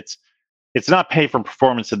 essentially, it's not pay for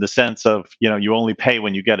performance in the sense of you only pay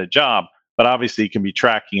when you get a job, but obviously you can be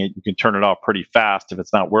tracking it. You can turn it off pretty fast if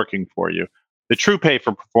it's not working for you. The true pay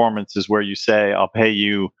for performance is where you say, I'll pay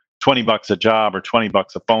you $20 a job or $20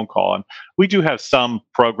 a phone call, and we do have some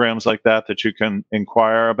programs like that you can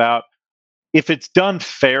inquire about. If it's done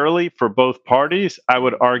fairly for both parties, I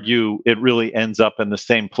would argue it really ends up in the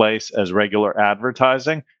same place as regular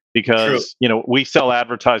advertising because, we sell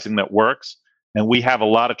advertising that works, and we have a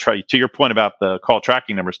lot of to your point about the call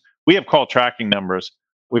tracking numbers, we have call tracking numbers.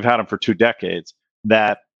 We've had them for 2 decades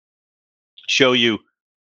that show you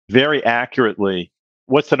very accurately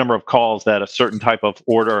what's the number of calls that a certain type of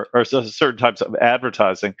order or certain types of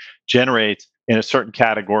advertising generates in a certain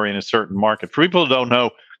category in a certain market. For people who don't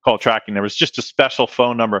know call tracking number, it's just a special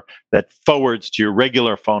phone number that forwards to your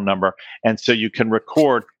regular phone number. And so you can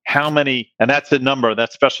record how many, and that's the number,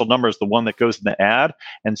 that special number is the one that goes in the ad.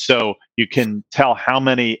 And so you can tell how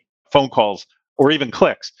many phone calls or even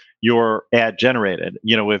clicks your ad generated,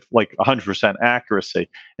 with like 100% accuracy.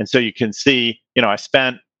 And so you can see, I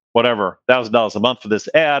spent whatever, $1,000 a month for this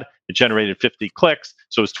ad. It generated 50 clicks.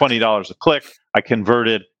 So it's $20 a click. I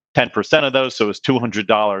converted 10% of those. So it's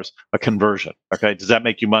 $200 a conversion. Okay. Does that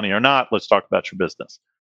make you money or not? Let's talk about your business.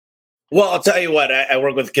 Well, I'll tell you what, I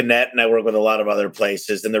work with Connect and I work with a lot of other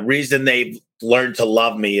places. And the reason they've learned to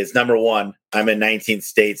love me is, number one, I'm in 19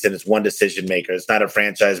 states and it's one decision maker. It's not a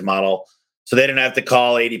franchise model. So they didn't have to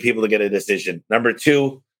call 80 people to get a decision. Number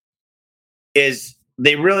two is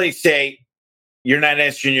they really say, you're not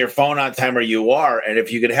answering your phone on time or you are. And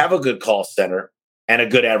if you could have a good call center and a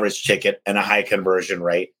good average ticket and a high conversion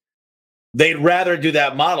rate, they'd rather do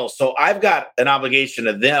that model. So I've got an obligation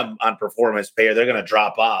to them on performance pay or they're going to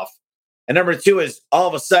drop off. And number two is all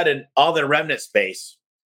of a sudden, all their remnant space,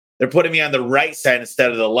 they're putting me on the right side instead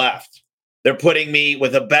of the left. They're putting me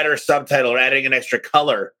with a better subtitle or adding an extra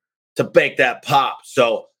color to make that pop.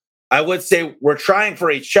 So I would say we're trying for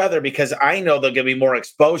each other because I know they'll give me more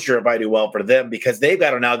exposure if I do well for them because they've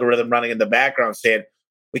got an algorithm running in the background saying,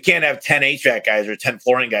 we can't have 10 HVAC guys or 10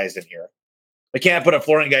 flooring guys in here. We can't put a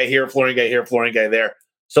flooring guy here, flooring guy here, flooring guy there.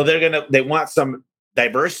 So they want some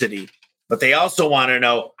diversity, but they also want to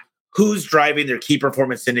know who's driving their key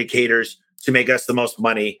performance indicators to make us the most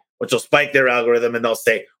money, which will spike their algorithm. And they'll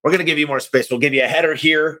say, we're going to give you more space. We'll give you a header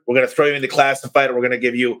here. We're going to throw you in the classified. Or we're going to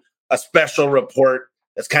give you a special report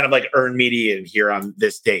that's kind of like earned media in here on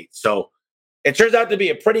this date. So it turns out to be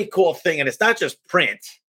a pretty cool thing. And it's not just print.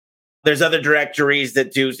 There's other directories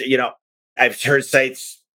that do, I've heard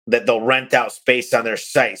sites that they'll rent out space on their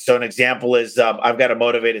site. So an example is I've got a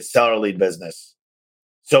motivated seller lead business.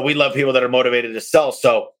 So we love people that are motivated to sell.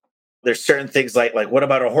 So there's certain things like what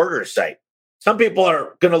about a hoarder site? Some people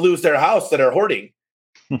are going to lose their house that are hoarding.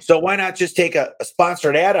 So why not just take a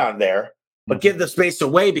sponsored ad on there, but give the space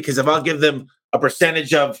away? Because if I'll give them a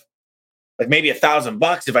percentage of like maybe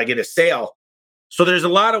 $1,000 if I get a sale. So there's a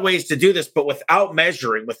lot of ways to do this, but without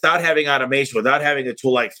measuring, without having automation, without having a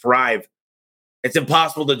tool like Thryv, it's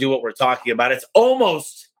impossible to do what we're talking about. It's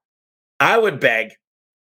almost, I'd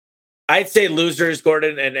say losers,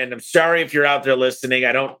 Gordon, and I'm sorry if you're out there listening.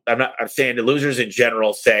 I'm saying the losers in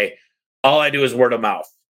general say, all I do is word of mouth.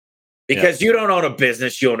 Because you don't own a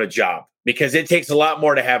business, you own a job. Because it takes a lot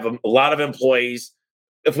more to have a lot of employees.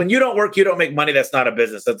 If when you don't work, you don't make money, that's not a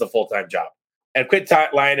business. That's a full-time job. And quit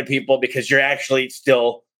lying to people because you're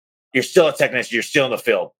still a technician. You're still in the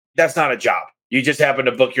field. That's not a job. You just happen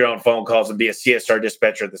to book your own phone calls and be a CSR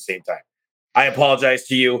dispatcher at the same time. I apologize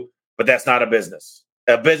to you, but that's not a business.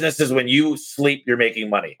 A business is when you sleep, you're making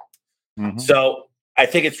money. Mm-hmm. So I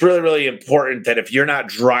think it's really, really important that if you're not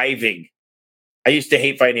driving, I used to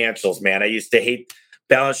hate financials, man. I used to hate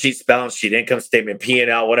balance sheet, income statement,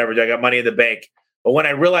 P&L, whatever. I got money in the bank. But when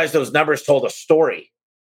I realized those numbers told a story,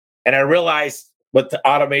 and I realized what the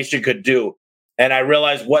automation could do, and I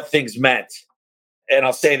realized what things meant, and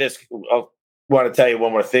I'll say this, I want to tell you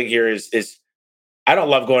one more thing here is I don't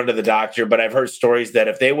love going to the doctor, but I've heard stories that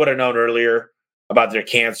if they would have known earlier about their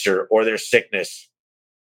cancer or their sickness,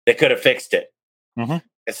 they could have fixed it. Mm-hmm.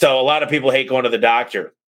 And so a lot of people hate going to the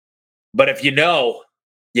doctor. But if you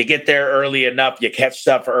get there early enough, you catch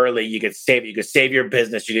stuff early, you could save your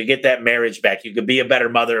business, you could get that marriage back, you could be a better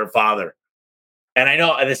mother or father. And I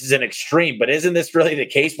know this is an extreme, but isn't this really the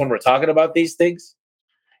case when we're talking about these things?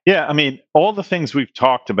 Yeah, I mean, all the things we've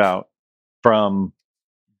talked about, from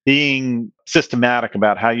being systematic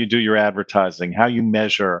about how you do your advertising, how you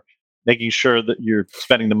measure, making sure that you're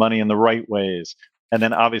spending the money in the right ways, and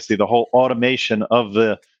then obviously the whole automation of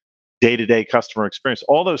the day-to-day customer experience,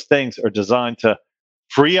 all those things are designed to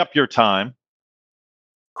free up your time,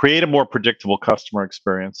 create a more predictable customer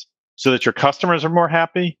experience so that your customers are more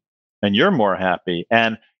happy and you're more happy.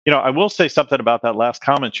 And, I will say something about that last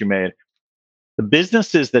comment you made. The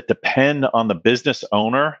businesses that depend on the business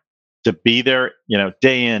owner to be there,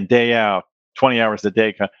 day in, day out, 20 hours a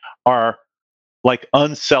day are like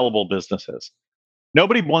unsellable businesses.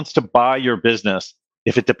 Nobody wants to buy your business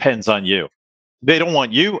if it depends on you. They don't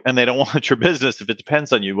want you and they don't want your business if it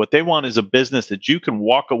depends on you. What they want is a business that you can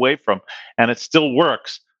walk away from and it still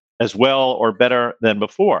works as well or better than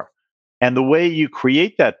before. And the way you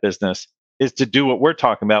create that business is to do what we're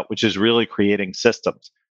talking about, which is really creating systems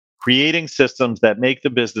that make the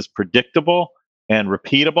business predictable and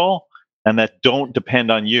repeatable and that don't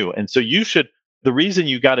depend on you. And so the reason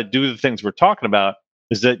you got to do the things we're talking about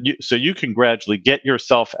is that so you can gradually get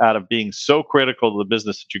yourself out of being so critical to the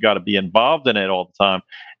business that you got to be involved in it all the time.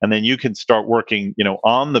 And then you can start working,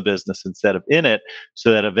 on the business instead of in it,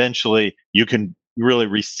 so that eventually you can really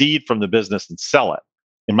recede from the business and sell it.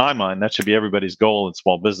 In my mind, that should be everybody's goal in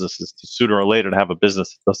small businesses, to sooner or later to have a business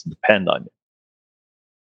that doesn't depend on you.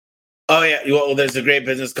 Oh yeah, well, there's a great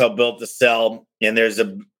business called Built to Sell, and there's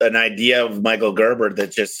an idea of Michael Gerber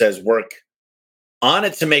that just says work on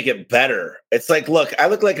it to make it better. It's like, look, I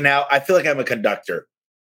feel like I'm a conductor,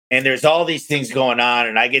 and there's all these things going on,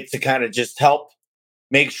 and I get to kind of just help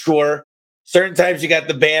make sure. Certain times you got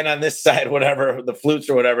the band on this side, whatever, the flutes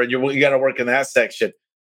or whatever, and you got to work in that section.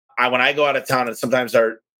 When I go out of town, and sometimes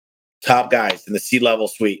our top guys in the C-level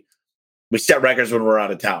suite, we set records when we're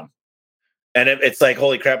out of town. And it's like,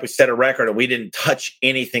 holy crap, we set a record and we didn't touch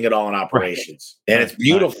anything at all in operations. Right. And it's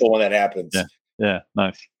beautiful when that happens. Yeah,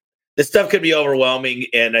 nice. This stuff could be overwhelming.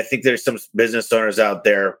 And I think there's some business owners out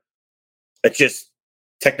there that just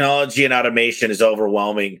technology and automation is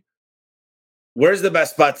overwhelming. Where's the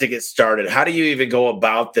best spot to get started? How do you even go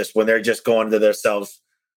about this when they're just going to themselves?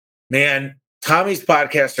 Man, Tommy's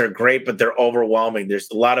podcasts are great, but they're overwhelming. There's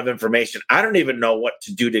a lot of information. I don't even know what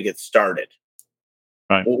to do to get started.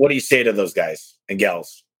 Right. What do you say to those guys and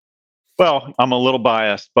gals? Well, I'm a little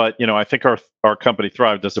biased, but I think our company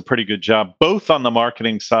Thryv does a pretty good job, both on the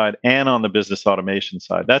marketing side and on the business automation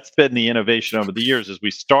side. That's been the innovation over the years. As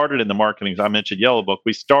we started in the marketing, I mentioned Yellow Book.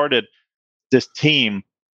 We started this team,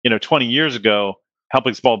 20 years ago,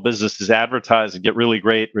 helping small businesses advertise and get really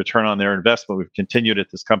great return on their investment. We've continued at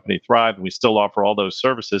this company Thryv, and we still offer all those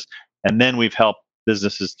services. And then we've helped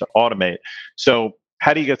businesses to automate. So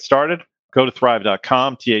how do you get started? Go to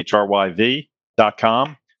thryv.com,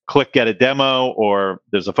 thryv.com, click get a demo, or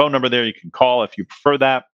there's a phone number there you can call if you prefer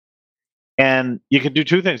that. And you can do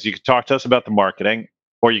two things. You can talk to us about the marketing,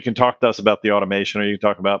 or you can talk to us about the automation, or you can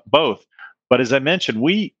talk about both. But as I mentioned,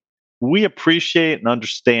 we appreciate and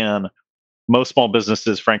understand most small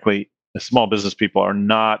businesses, frankly, the small business people are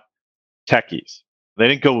not techies. They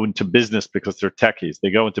didn't go into business because they're techies. They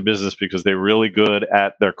go into business because they're really good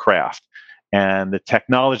at their craft. And the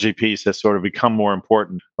technology piece has sort of become more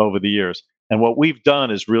important over the years. And what we've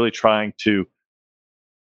done is really trying to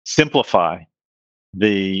simplify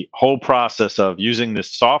the whole process of using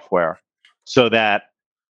this software so that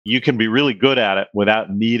you can be really good at it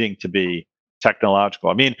without needing to be technological.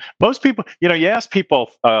 I mean, most people, you ask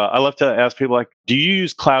people, I love to ask people like, do you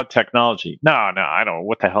use cloud technology? No, I don't know.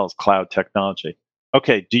 What the hell is cloud technology?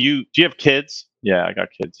 Okay. Do you have kids? Yeah, I got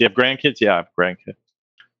kids. Do you have grandkids? Yeah, I have grandkids.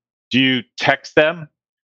 Do you text them?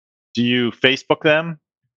 Do you Facebook them?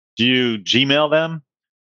 Do you Gmail them?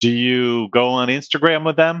 Do you go on Instagram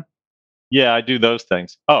with them? Yeah, I do those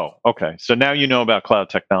things. Oh, okay. So now you know about cloud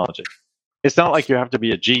technology. It's not like you have to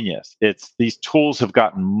be a genius. It's these tools have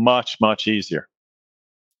gotten much, much easier.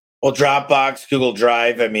 Well, Dropbox, Google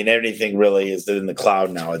Drive, I mean, everything really is in the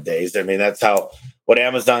cloud nowadays. I mean, that's what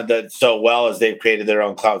Amazon did so well is they've created their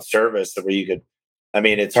own cloud service where you could,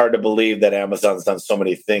 it's hard to believe that Amazon's done so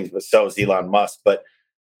many things, but so is Elon Musk. But,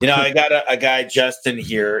 I got a guy, Justin,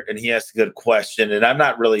 here, and he asked a good question, and I'm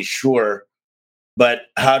not really sure, but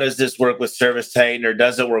how does this work with ServiceTitan, or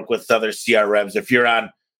does it work with other CRMs? If you're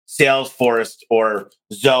on Salesforce or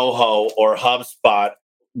Zoho or HubSpot,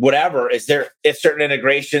 whatever, is there certain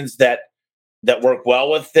integrations that work well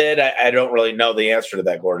with it? I don't really know the answer to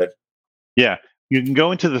that, Gordon. Yeah, you can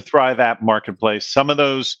go into the Thryv app marketplace. Some of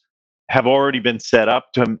those have already been set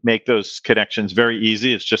up to make those connections very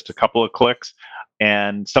easy. It's just a couple of clicks,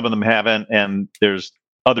 and some of them haven't. And there's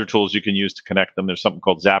other tools you can use to connect them. There's something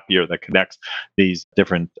called Zapier that connects these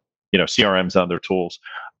different, CRMs and other tools.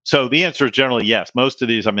 So the answer is generally yes. Most of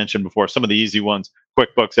these I mentioned before. Some of the easy ones,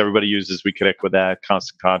 QuickBooks, everybody uses. We connect with that.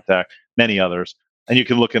 Constant Contact, many others. And you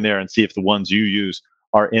can look in there and see if the ones you use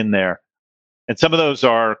are in there. And some of those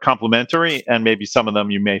are complementary, and maybe some of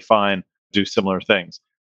them you may find do similar things.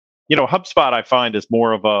 HubSpot I find is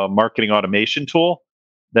more of a marketing automation tool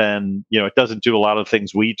than, it doesn't do a lot of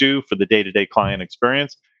things we do for the day-to-day client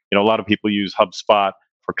experience. A lot of people use HubSpot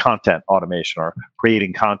for content automation or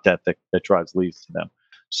creating content that drives leads to them.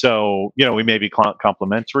 So, we may be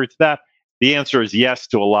complementary to that. The answer is yes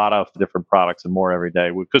to a lot of different products and more every day,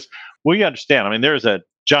 because we understand, there's a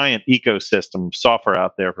giant ecosystem of software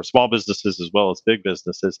out there for small businesses as well as big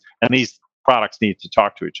businesses, and these products need to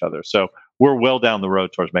talk to each other. So we're well down the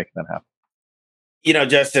road towards making that happen.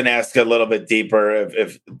 Justin asked a little bit deeper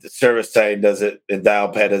if the ServiceTitan does it, and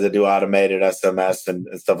Dialpad does it do automated SMS and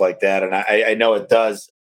stuff like that. And I know it does.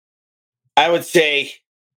 I would say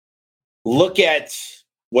look at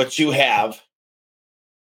what you have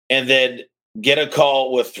and then get a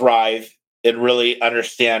call with Thryv and really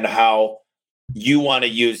understand how you want to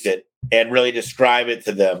use it and really describe it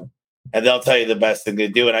to them. And they'll tell you the best thing to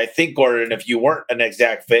do. And I think, Gordon, if you weren't an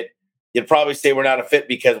exact fit, you'd probably say we're not a fit,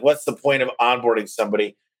 because what's the point of onboarding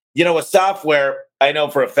somebody? With software, I know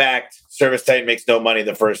for a fact, ServiceTitan makes no money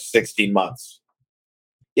the first 16 months.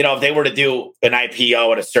 If they were to do an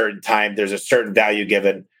IPO at a certain time, there's a certain value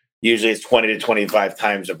given. Usually it's 20 to 25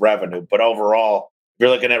 times of revenue. But overall, if you're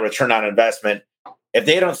looking at return on investment, if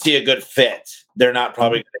they don't see a good fit, they're not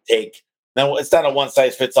probably going to take. Now, it's not a one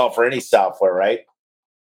size fits all for any software, right?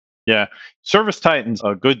 Yeah. ServiceTitan's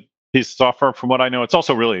a good piece of software. From what I know, it's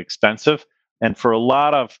also really expensive. And for a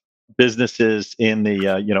lot of businesses in the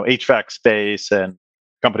HVAC space and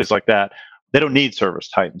companies like that, they don't need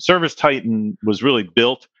ServiceTitan. ServiceTitan was really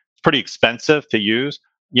built. It's pretty expensive to use.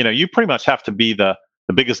 You pretty much have to be the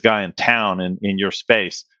biggest guy in town in your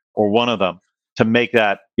space, or one of them, to make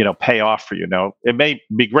that pay off for you. Now, it may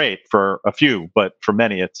be great for a few, but for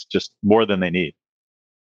many, it's just more than they need.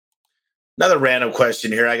 Another random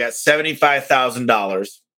question here. I got $75,000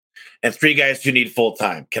 and 3 guys who need full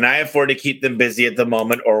time. Can I afford to keep them busy at the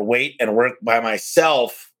moment, or wait and work by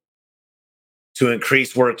myself to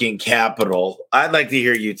increase working capital? I'd like to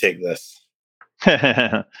hear you take this.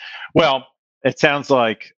 Well, it sounds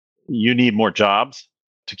like you need more jobs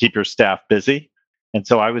to keep your staff busy. And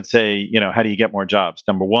so I would say, how do you get more jobs?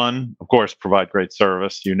 Number one, of course, provide great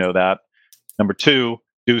service. You know that. Number two,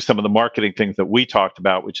 do some of the marketing things that we talked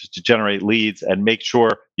about, which is to generate leads and make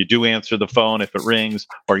sure you do answer the phone if it rings,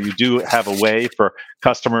 or you do have a way for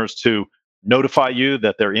customers to notify you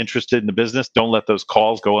that they're interested in the business. Don't let those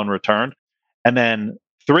calls go unreturned. And then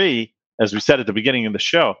 3, as we said at the beginning of the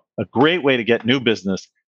show, a great way to get new business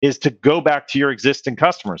is to go back to your existing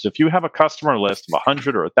customers. If you have a customer list of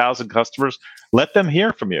 100 or 1,000 customers, let them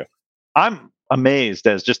hear from you. I'm amazed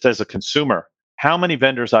as a consumer, how many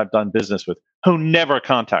vendors I've done business with who never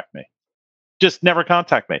contact me, just never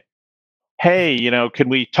contact me. Hey, can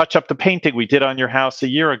we touch up the painting we did on your house a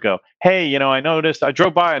year ago? Hey, I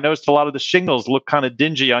drove by, I noticed a lot of the shingles look kind of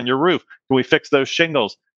dingy on your roof. Can we fix those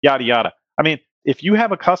shingles? Yada, yada. I mean, if you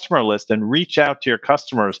have a customer list and reach out to your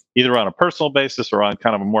customers, either on a personal basis or on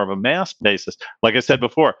kind of a more of a mass basis, like I said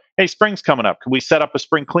before, hey, spring's coming up. Can we set up a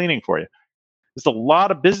spring cleaning for you? There's a lot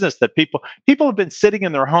of business that people have been sitting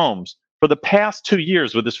in their homes for the past 2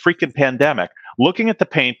 years with this freaking pandemic, looking at the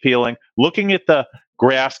paint peeling, looking at the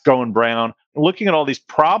grass going brown, looking at all these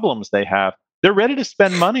problems they have. They're ready to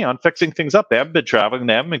spend money on fixing things up. They haven't been traveling.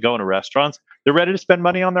 They haven't been going to restaurants. They're ready to spend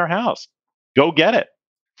money on their house. Go get it.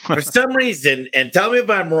 For some reason, and tell me if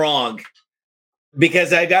I'm wrong,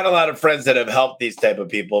 because I got a lot of friends that have helped these type of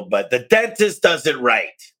people, but the dentist does it right.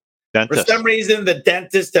 Dentist. For some reason, the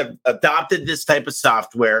dentists have adopted this type of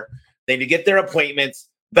software. They need to get their appointments.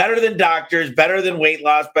 Better than doctors, better than weight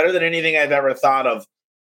loss, better than anything I've ever thought of,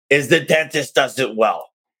 is the dentist does it well.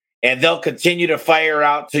 And they'll continue to fire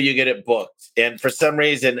out till you get it booked. And for some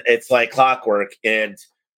reason, it's like clockwork. And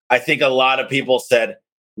I think a lot of people said,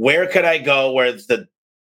 where could I go where it's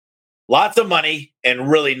lots of money and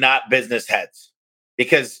really not business heads?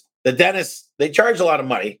 Because the dentists, they charge a lot of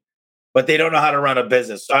money, but they don't know how to run a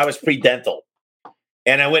business. So I was pre-dental.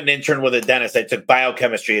 And I went and interned with a dentist. I took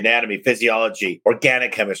biochemistry, anatomy, physiology,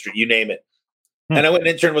 organic chemistry, you name it. And I went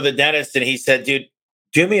and interned with a dentist, and he said, dude,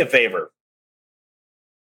 do me a favor.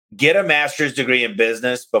 Get a master's degree in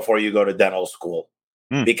business before you go to dental school.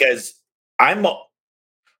 Because I'm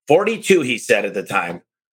 42, he said at the time,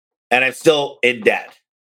 and I'm still in debt.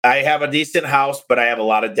 I have a decent house, but I have a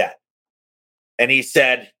lot of debt. And he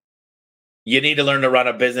said, you need to learn to run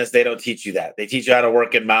a business. They don't teach you that. They teach you how to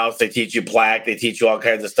work in mouse. They teach you plaque. They teach you all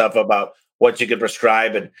kinds of stuff about what you can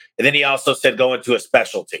prescribe. And then he also said, go into a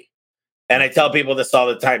specialty. And I tell people this all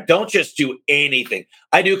the time. Don't just do anything.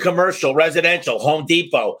 I do commercial, residential, Home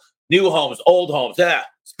Depot, new homes, old homes.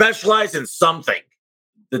 Specialize in something.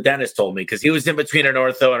 The dentist told me, because he was in between an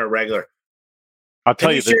ortho and a regular. I'll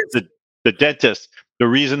tell you, the dentist, the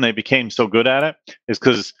reason they became so good at it is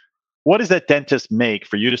because what does that dentist make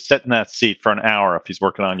for you to sit in that seat for an hour if he's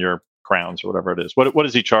working on your crowns or whatever it is? What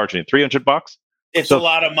is he charging? $300? It's a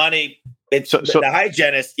lot of money. It's the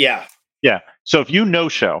hygienist. Yeah. Yeah. So if you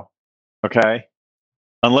no-show, okay,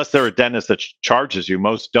 unless they're a dentist that charges you,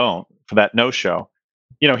 most don't for that no-show,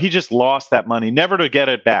 he just lost that money, never to get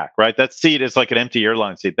it back, right? That seat is like an empty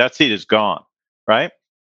airline seat. That seat is gone, right?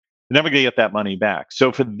 You're never going to get that money back.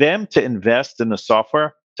 So for them to invest in the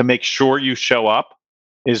software to make sure you show up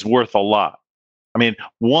is worth a lot. I mean,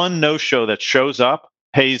 one no-show that shows up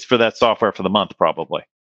pays for that software for the month, probably.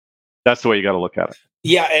 That's the way you got to look at it.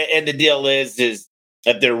 Yeah, and the deal is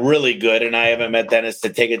that they're really good, and I haven't met dentists to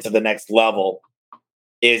take it to the next level.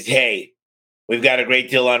 Is hey, we've got a great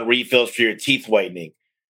deal on refills for your teeth whitening.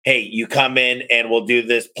 Hey, you come in and we'll do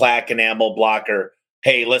this plaque enamel blocker.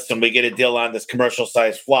 Hey, listen, we get a deal on this commercial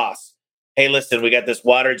size floss. Hey, listen, we got this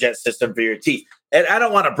water jet system for your teeth. And I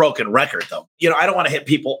don't want a broken record, though. I don't want to hit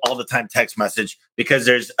people all the time text message because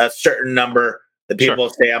there's a certain number that people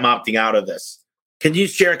say I'm opting out of this. Can you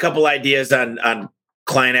share a couple ideas on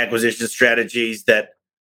client acquisition strategies that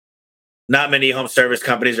not many home service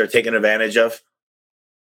companies are taking advantage of?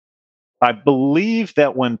 I believe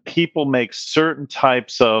that when people make certain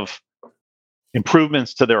types of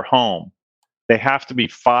improvements to their home, they have to be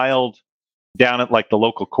filed down at like the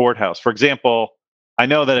local courthouse. For example, I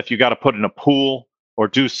know that if you got to put in a pool or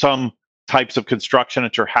do some types of construction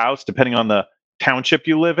at your house, depending on the township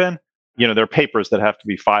you live in, there are papers that have to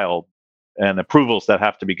be filed and approvals that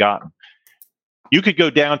have to be gotten. You could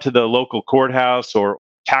go down to the local courthouse or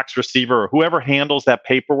tax receiver or whoever handles that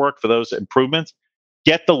paperwork for those improvements,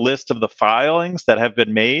 get the list of the filings that have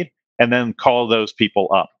been made, and then call those people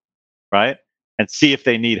up, right? And see if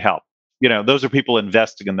they need help. Those are people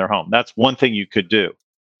investing in their home. That's one thing you could do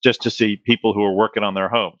just to see people who are working on their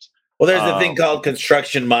homes. Well, there's a thing called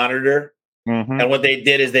Construction Monitor. Mm-hmm. And what they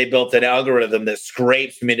did is they built an algorithm that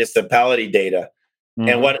scrapes municipality data. Mm-hmm.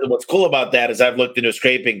 And what's cool about that is I've looked into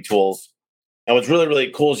scraping tools. And what's really, really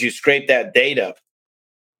cool is you scrape that data.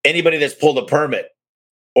 Anybody that's pulled a permit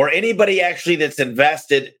or anybody actually that's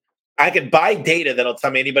invested, I could buy data that'll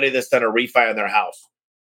tell me anybody that's done a refi on their house.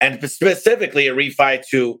 And specifically a refi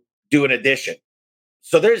to do an addition.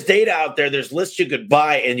 So there's data out there. There's lists you could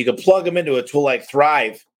buy and you can plug them into a tool like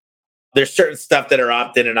Thryv. There's certain stuff that are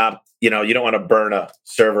opt-in and you don't want to burn a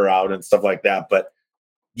server out and stuff like that. But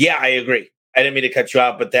yeah, I agree. I didn't mean to cut you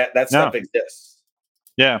out, but that stuff exists.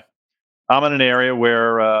 Yeah. I'm in an area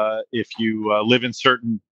where if you live in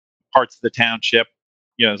certain parts of the township,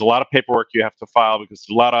 there's a lot of paperwork you have to file because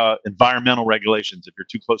there's a lot of environmental regulations if you're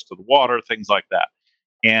too close to the water, things like that.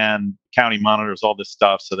 And county monitors all this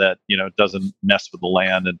stuff so that it doesn't mess with the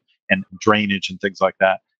land and drainage and things like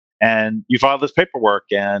that. And you file this paperwork,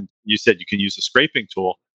 and you said you can use a scraping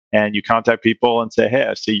tool, and you contact people and say, "Hey,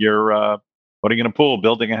 I see you're putting in a pool,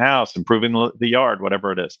 building a house, improving the yard,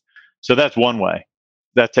 whatever it is." So that's one way.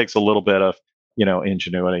 That takes a little bit of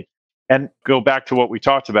ingenuity. And go back to what we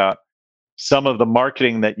talked about. Some of the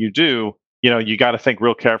marketing that you do, you got to think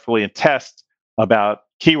real carefully and test about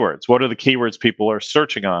keywords. What are the keywords people are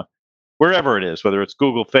searching on? Wherever it is, whether it's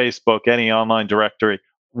Google, Facebook, any online directory,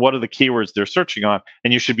 what are the keywords they're searching on?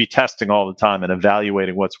 And you should be testing all the time and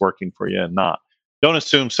evaluating what's working for you and not. Don't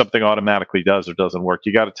assume something automatically does or doesn't work.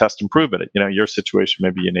 You got to test and prove it. Your situation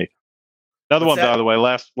may be unique. Another one, by the way,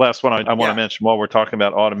 last one I want to mention while we're talking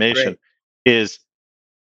about automation is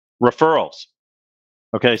referrals.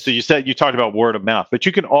 Okay, so you talked about word of mouth, but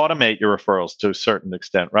you can automate your referrals to a certain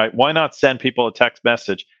extent, right? Why not send people a text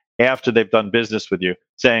message after they've done business with you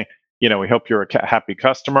saying, we hope you're a happy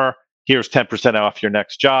customer. Here's 10% off your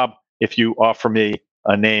next job if you offer me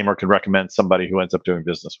a name or can recommend somebody who ends up doing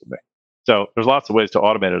business with me. So there's lots of ways to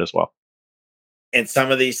automate it as well. And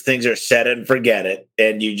some of these things are set and forget it,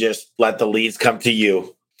 and you just let the leads come to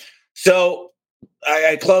you. So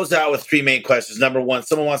I close out with three main questions. Number one,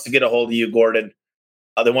 someone wants to get a hold of you, Gordon.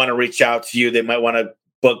 They want to reach out to you. They might want to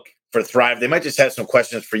book for Thryv. They might just have some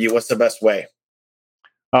questions for you. What's the best way?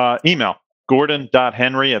 Email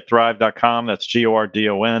gordon.henry@thryv.com. That's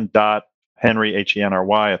GORDON.Henry,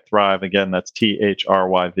 HENRY at Thryv. Again, that's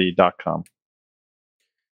THRYV.com.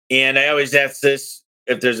 And I always ask this,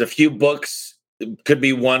 if there's a few books, it could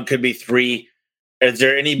be one, could be three. Is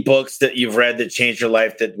there any books that you've read that changed your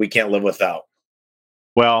life that we can't live without?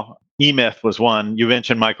 Well, E-Myth was one. You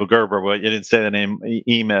mentioned Michael Gerber, but you didn't say the name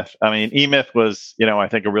E-Myth. I mean, E-Myth was, I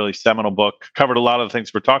think a really seminal book. Covered a lot of the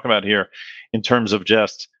things we're talking about here in terms of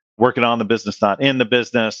just working on the business, not in the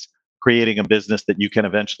business, creating a business that you can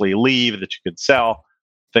eventually leave, that you could sell,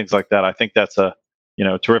 things like that. I think that's a,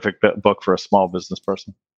 terrific book for a small business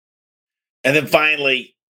person. And then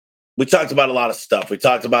finally, we talked about a lot of stuff. We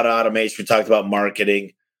talked about automation. We talked about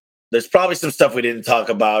marketing. There's probably some stuff we didn't talk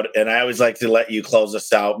about, and I always like to let you close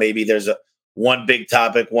us out. Maybe there's one big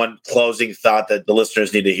topic, one closing thought that the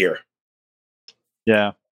listeners need to hear.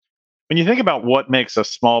 Yeah. When you think about what makes a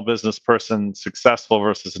small business person successful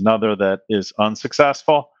versus another that is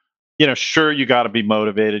unsuccessful, sure, you got to be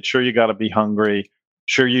motivated. Sure, you got to be hungry.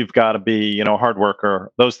 Sure, you've got to be, a hard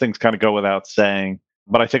worker. Those things kind of go without saying.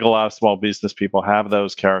 But I think a lot of small business people have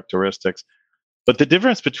those characteristics. But the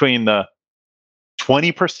difference between the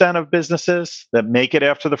 20% of businesses that make it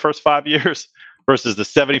after the first 5 years versus the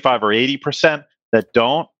 75 or 80% that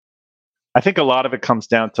don't, I think a lot of it comes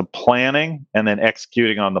down to planning and then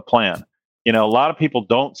executing on the plan. A lot of people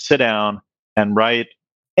don't sit down and write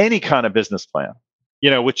any kind of business plan,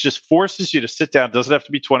 which just forces you to sit down. It doesn't have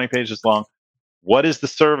to be 20 pages long. What is the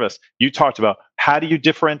service? You talked about how do you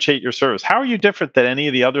differentiate your service? How are you different than any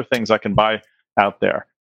of the other things I can buy out there?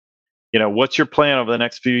 What's your plan over the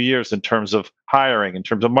next few years in terms of hiring, in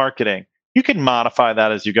terms of marketing? You can modify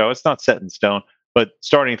that as you go. It's not set in stone, but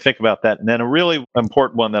starting to think about that. And then a really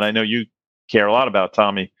important one that I know you care a lot about,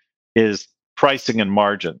 Tommy, is pricing and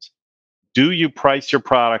margins. Do you price your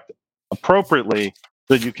product appropriately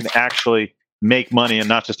so that you can actually make money and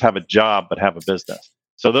not just have a job, but have a business?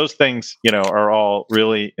 So those things, are all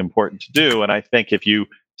really important to do. And I think if you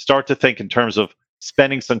start to think in terms of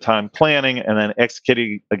spending some time planning and then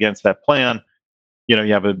executing against that plan, you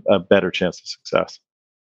have a better chance of success.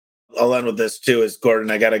 I'll end with this too, is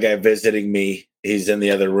Gordon, I got a guy visiting me. He's in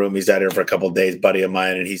the other room. He's out here for a couple of days, buddy of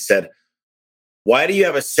mine. And he said, why do you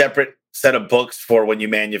have a separate set of books for when you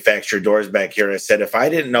manufacture doors back here? I said, if I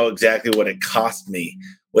didn't know exactly what it cost me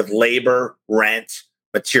with labor, rent,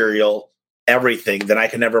 material, everything, then I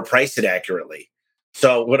can never price it accurately.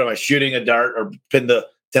 So what am I, shooting a dart or pin the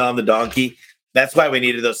tail on the donkey? That's why we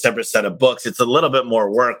needed those separate set of books. It's a little bit more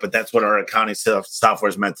work, but that's what our accounting software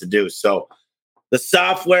is meant to do. So the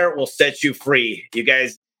software will set you free. You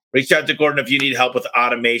guys reach out to Gordon if you need help with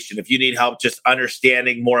automation, if you need help just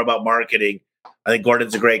understanding more about marketing. I think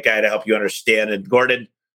Gordon's a great guy to help you understand. And Gordon,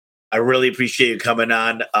 I really appreciate you coming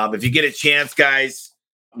on. If you get a chance, guys,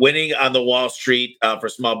 Winning on the Wall Street for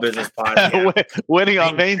Small Business Podcast. Winning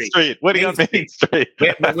on Main Street. Winning on Main Street.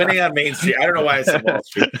 Winning on Main Street. I don't know why I said Wall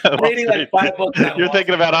Street. I'm reading like 5 books on You're Wall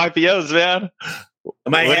thinking Street. about IPOs, man.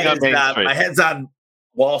 My head's on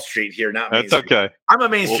Wall Street here, not Main Street. That's okay. I'm a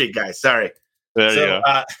Main Street guy. Sorry. There you go.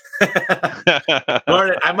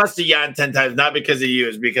 Gordon, I must have yawned 10 times, not because of you.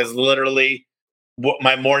 It's because literally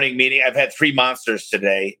my morning meeting, I've had 3 monsters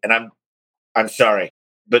today, and I'm sorry.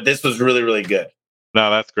 But this was really, really good. No,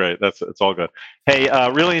 that's great. It's all good. Hey,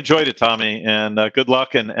 really enjoyed it, Tommy, and good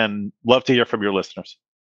luck and love to hear from your listeners.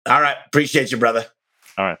 All right. Appreciate you, brother.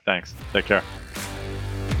 All right. Thanks. Take care.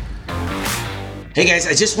 Hey, guys,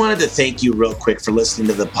 I just wanted to thank you real quick for listening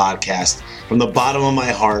to the podcast. From the bottom of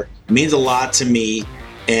my heart, it means a lot to me,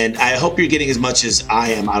 and I hope you're getting as much as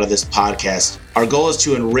I am out of this podcast. Our goal is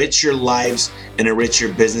to enrich your lives and enrich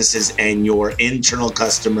your businesses and your internal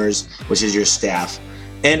customers, which is your staff.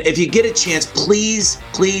 And if you get a chance, please,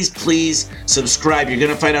 please, please subscribe. You're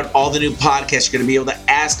going to find out all the new podcasts. You're going to be able to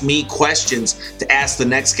ask me questions to ask the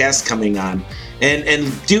next guest coming on.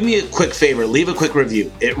 And do me a quick favor, leave a quick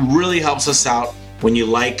review. It really helps us out when you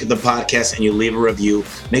like the podcast and you leave a review.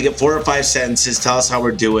 Make it 4 or 5 sentences. Tell us how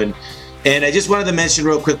we're doing. And I just wanted to mention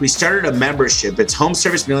real quick, we started a membership. It's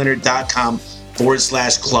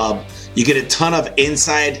homeservicemillionaire.com/club. You get a ton of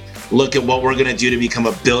inside look at what we're going to do to become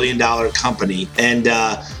 $1 billion company. And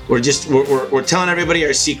we're telling everybody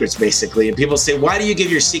our secrets, basically. And people say, why do you give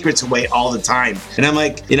your secrets away all the time? And I'm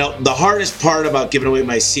like, the hardest part about giving away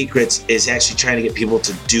my secrets is actually trying to get people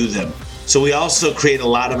to do them. So we also create a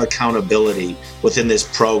lot of accountability within this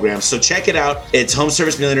program. So check it out. It's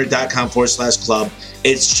homeservicemillionaire.com/club.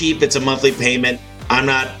 It's cheap. It's a monthly payment. I'm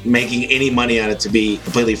not making any money on it, to be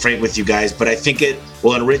completely frank with you guys, but I think it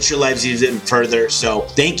will enrich your lives even further. So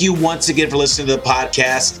thank you once again for listening to the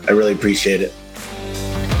podcast. I really appreciate it.